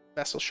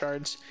vessel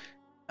shards.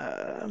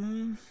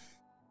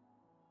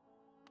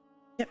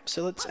 Yep,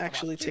 so let's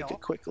actually take a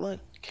quick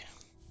look.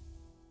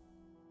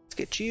 Let's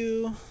get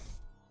you.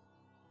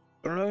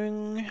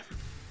 And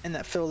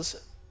that fills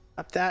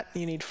up that.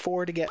 You need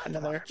 4 to get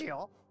another.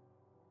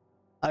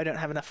 I don't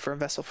have enough for a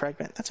vessel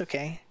fragment. That's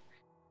okay.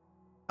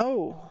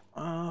 Oh,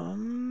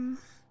 oh,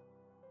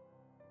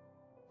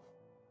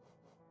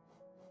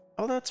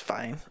 that's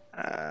fine.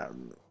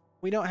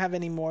 We don't have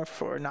any more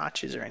for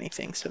notches or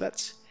anything, so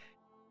that's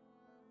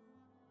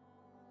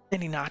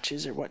any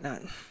notches or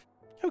whatnot.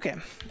 Okay,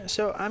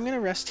 so I'm gonna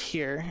rest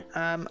here.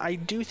 I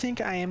do think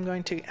I am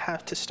going to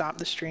have to stop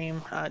the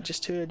stream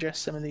just to address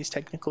some of these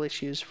technical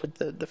issues with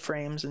the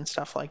frames and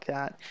stuff like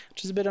that,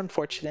 which is a bit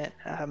unfortunate.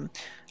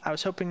 I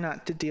was hoping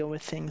not to deal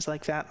with things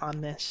like that on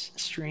this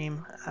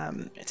stream.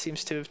 It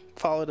seems to have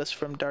followed us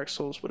from Dark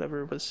Souls.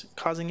 Whatever was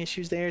causing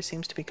issues there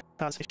seems to be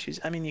causing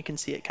issues. I mean, you can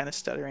see it kind of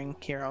stuttering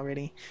here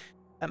already.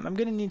 I'm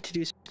gonna need to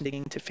do some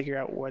digging to figure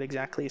out what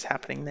exactly is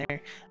happening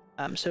there.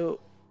 So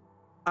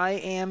I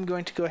am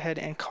going to go ahead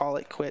and call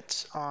it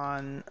quits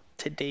on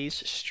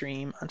today's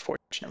stream,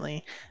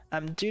 unfortunately.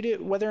 Due to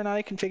whether or not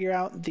I can figure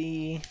out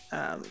the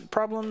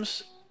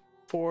problems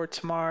for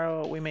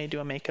tomorrow, we may do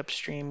a makeup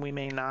stream, we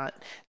may not,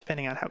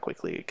 depending on how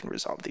quickly we can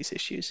resolve these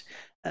issues.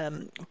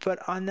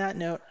 But on that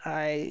note,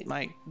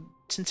 my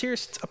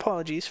sincerest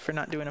apologies for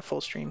not doing a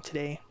full stream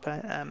today,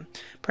 but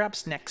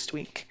perhaps next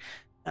week.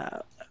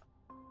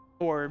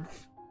 or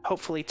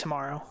hopefully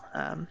tomorrow.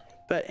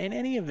 But in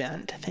any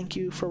event, thank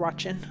you for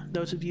watching.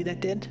 Those of you that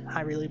did,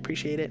 I really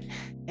appreciate it.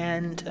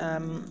 And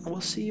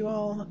we'll see you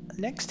all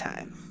next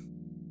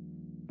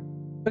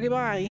time. Okay,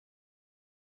 bye.